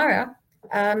 Tamara,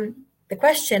 the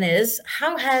question is,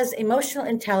 how has emotional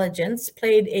intelligence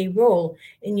played a role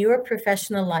in your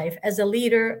professional life as a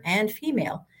leader and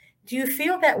female? Do you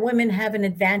feel that women have an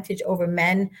advantage over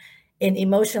men in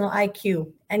emotional IQ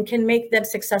and can make them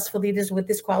successful leaders with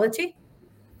this quality?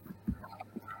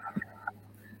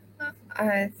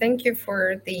 Thank you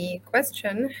for the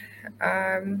question.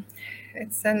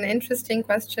 It's an interesting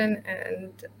question,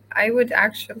 and I would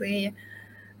actually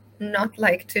not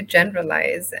like to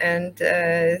generalize and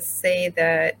say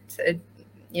that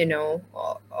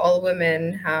all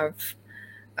women have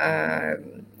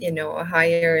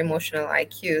higher emotional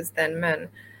IQs than men,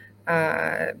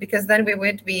 because then we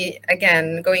would be,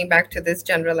 again, going back to this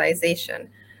generalization.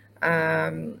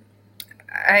 To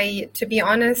be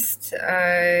honest,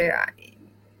 as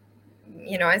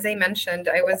I mentioned,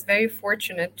 I was very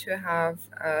fortunate to have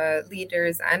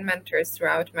leaders and mentors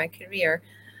throughout my career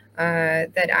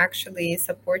that actually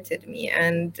supported me,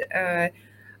 and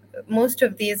most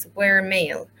of these were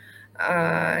male,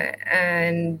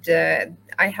 and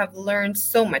I have learned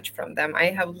so much from them. I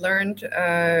have learned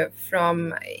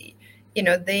from,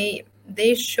 they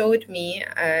showed me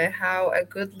how a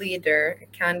good leader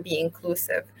can be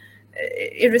inclusive,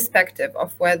 irrespective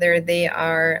of whether they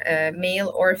are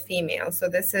male or female. So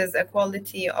this is a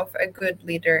quality of a good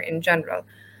leader in general.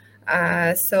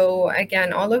 So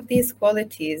again, all of these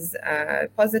qualities,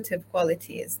 positive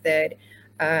qualities that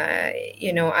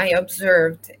I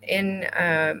observed in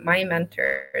my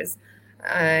mentors,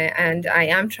 and I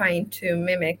am trying to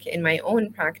mimic in my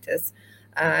own practice.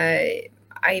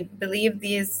 I believe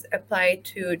these apply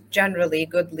to generally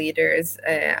good leaders,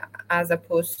 as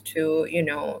opposed to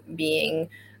being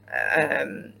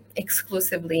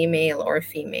exclusively male or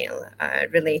female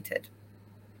related.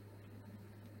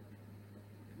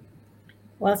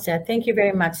 Well said. Thank you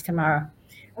very much, Tamara.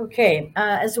 Okay,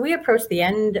 as we approach the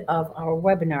end of our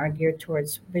webinar geared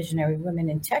towards visionary women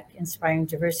in tech, inspiring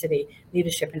diversity,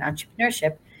 leadership, and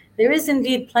entrepreneurship, there is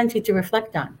indeed plenty to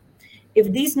reflect on.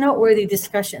 If these noteworthy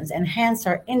discussions enhance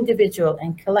our individual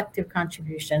and collective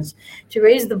contributions to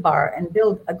raise the bar and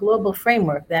build a global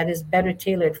framework that is better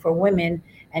tailored for women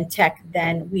and tech,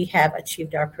 then we have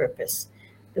achieved our purpose.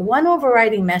 The one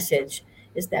overriding message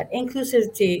is that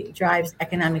inclusivity drives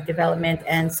economic development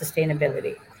and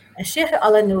sustainability. As Sheikh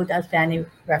Al Arnoud Al Thani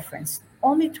referenced,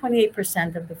 only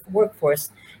 28% of the workforce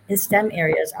in STEM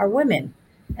areas are women.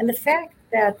 And the fact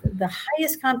that the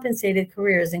highest compensated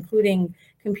careers, including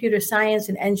computer science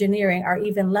and engineering, are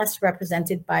even less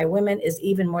represented by women is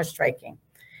even more striking.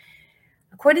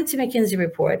 According to McKinsey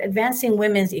report, advancing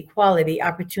women's equality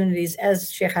opportunities,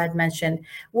 as Sheikh had mentioned,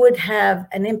 would have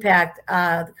an impact,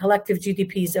 the collective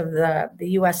GDPs of the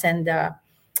US and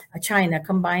China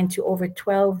combined to over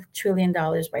 $12 trillion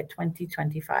by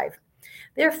 2025.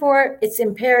 Therefore, it's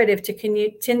imperative to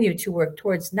continue to work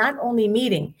towards not only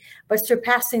meeting, but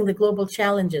surpassing the global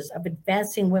challenges of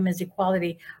advancing women's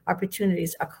equality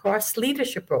opportunities across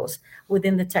leadership roles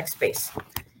within the tech space.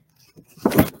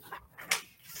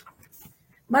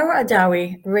 Marwa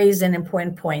Adawi raised an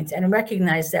important point and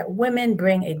recognized that women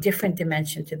bring a different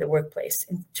dimension to the workplace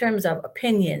in terms of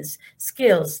opinions,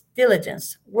 skills,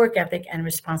 diligence, work ethic, and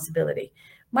responsibility.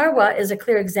 Marwa is a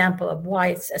clear example of why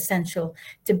it's essential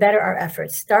to better our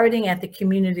efforts, starting at the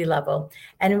community level,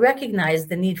 and recognize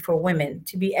the need for women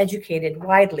to be educated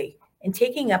widely in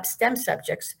taking up STEM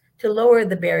subjects to lower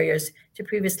the barriers to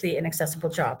previously inaccessible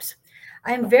jobs.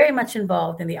 I am very much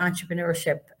involved in the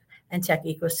entrepreneurship and tech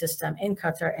ecosystem in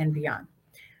Qatar and beyond.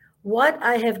 What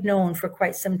I have known for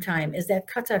quite some time is that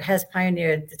Qatar has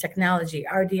pioneered the technology,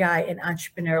 RDI, and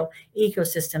entrepreneurial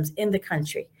ecosystems in the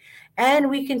country. And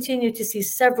we continue to see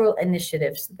several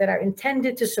initiatives that are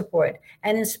intended to support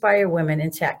and inspire women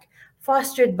in tech,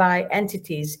 fostered by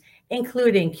entities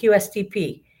including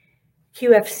QSTP,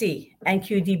 QFC, and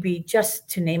QDB, just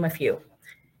to name a few.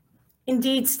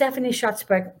 Indeed, Stephanie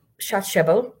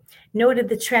Schatzshebel noted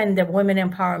the trend of women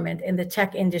empowerment in the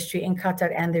tech industry in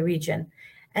Qatar and the region.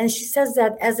 And she says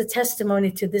that as a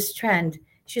testimony to this trend,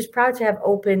 she's proud to have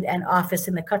opened an office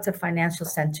in the Qatar Financial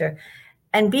Center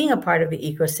and being a part of the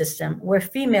ecosystem where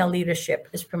female leadership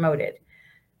is promoted.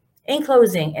 In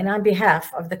closing, and on behalf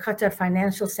of the Qatar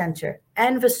Financial Center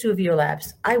and Vesuvio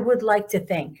Labs, I would like to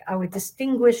thank our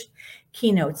distinguished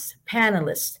keynotes,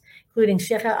 panelists, including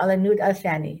Sheikha Alanud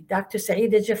Al-Thani, Dr.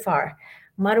 Saeeda Jafar,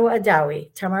 Marwa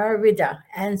Adawi, Tamara Rida,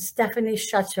 and Stephanie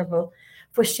Schatzshebel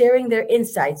for sharing their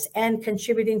insights and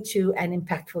contributing to an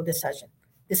impactful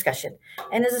discussion.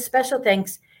 And as a special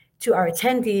thanks to our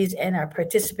attendees and our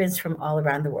participants from all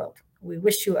around the world. We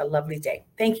wish you a lovely day.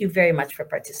 Thank you very much for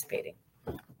participating.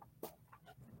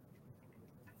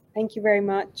 Thank you very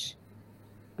much.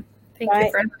 Thank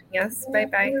you for having us.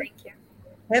 Bye-bye. Thank you.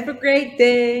 Have a great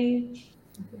day.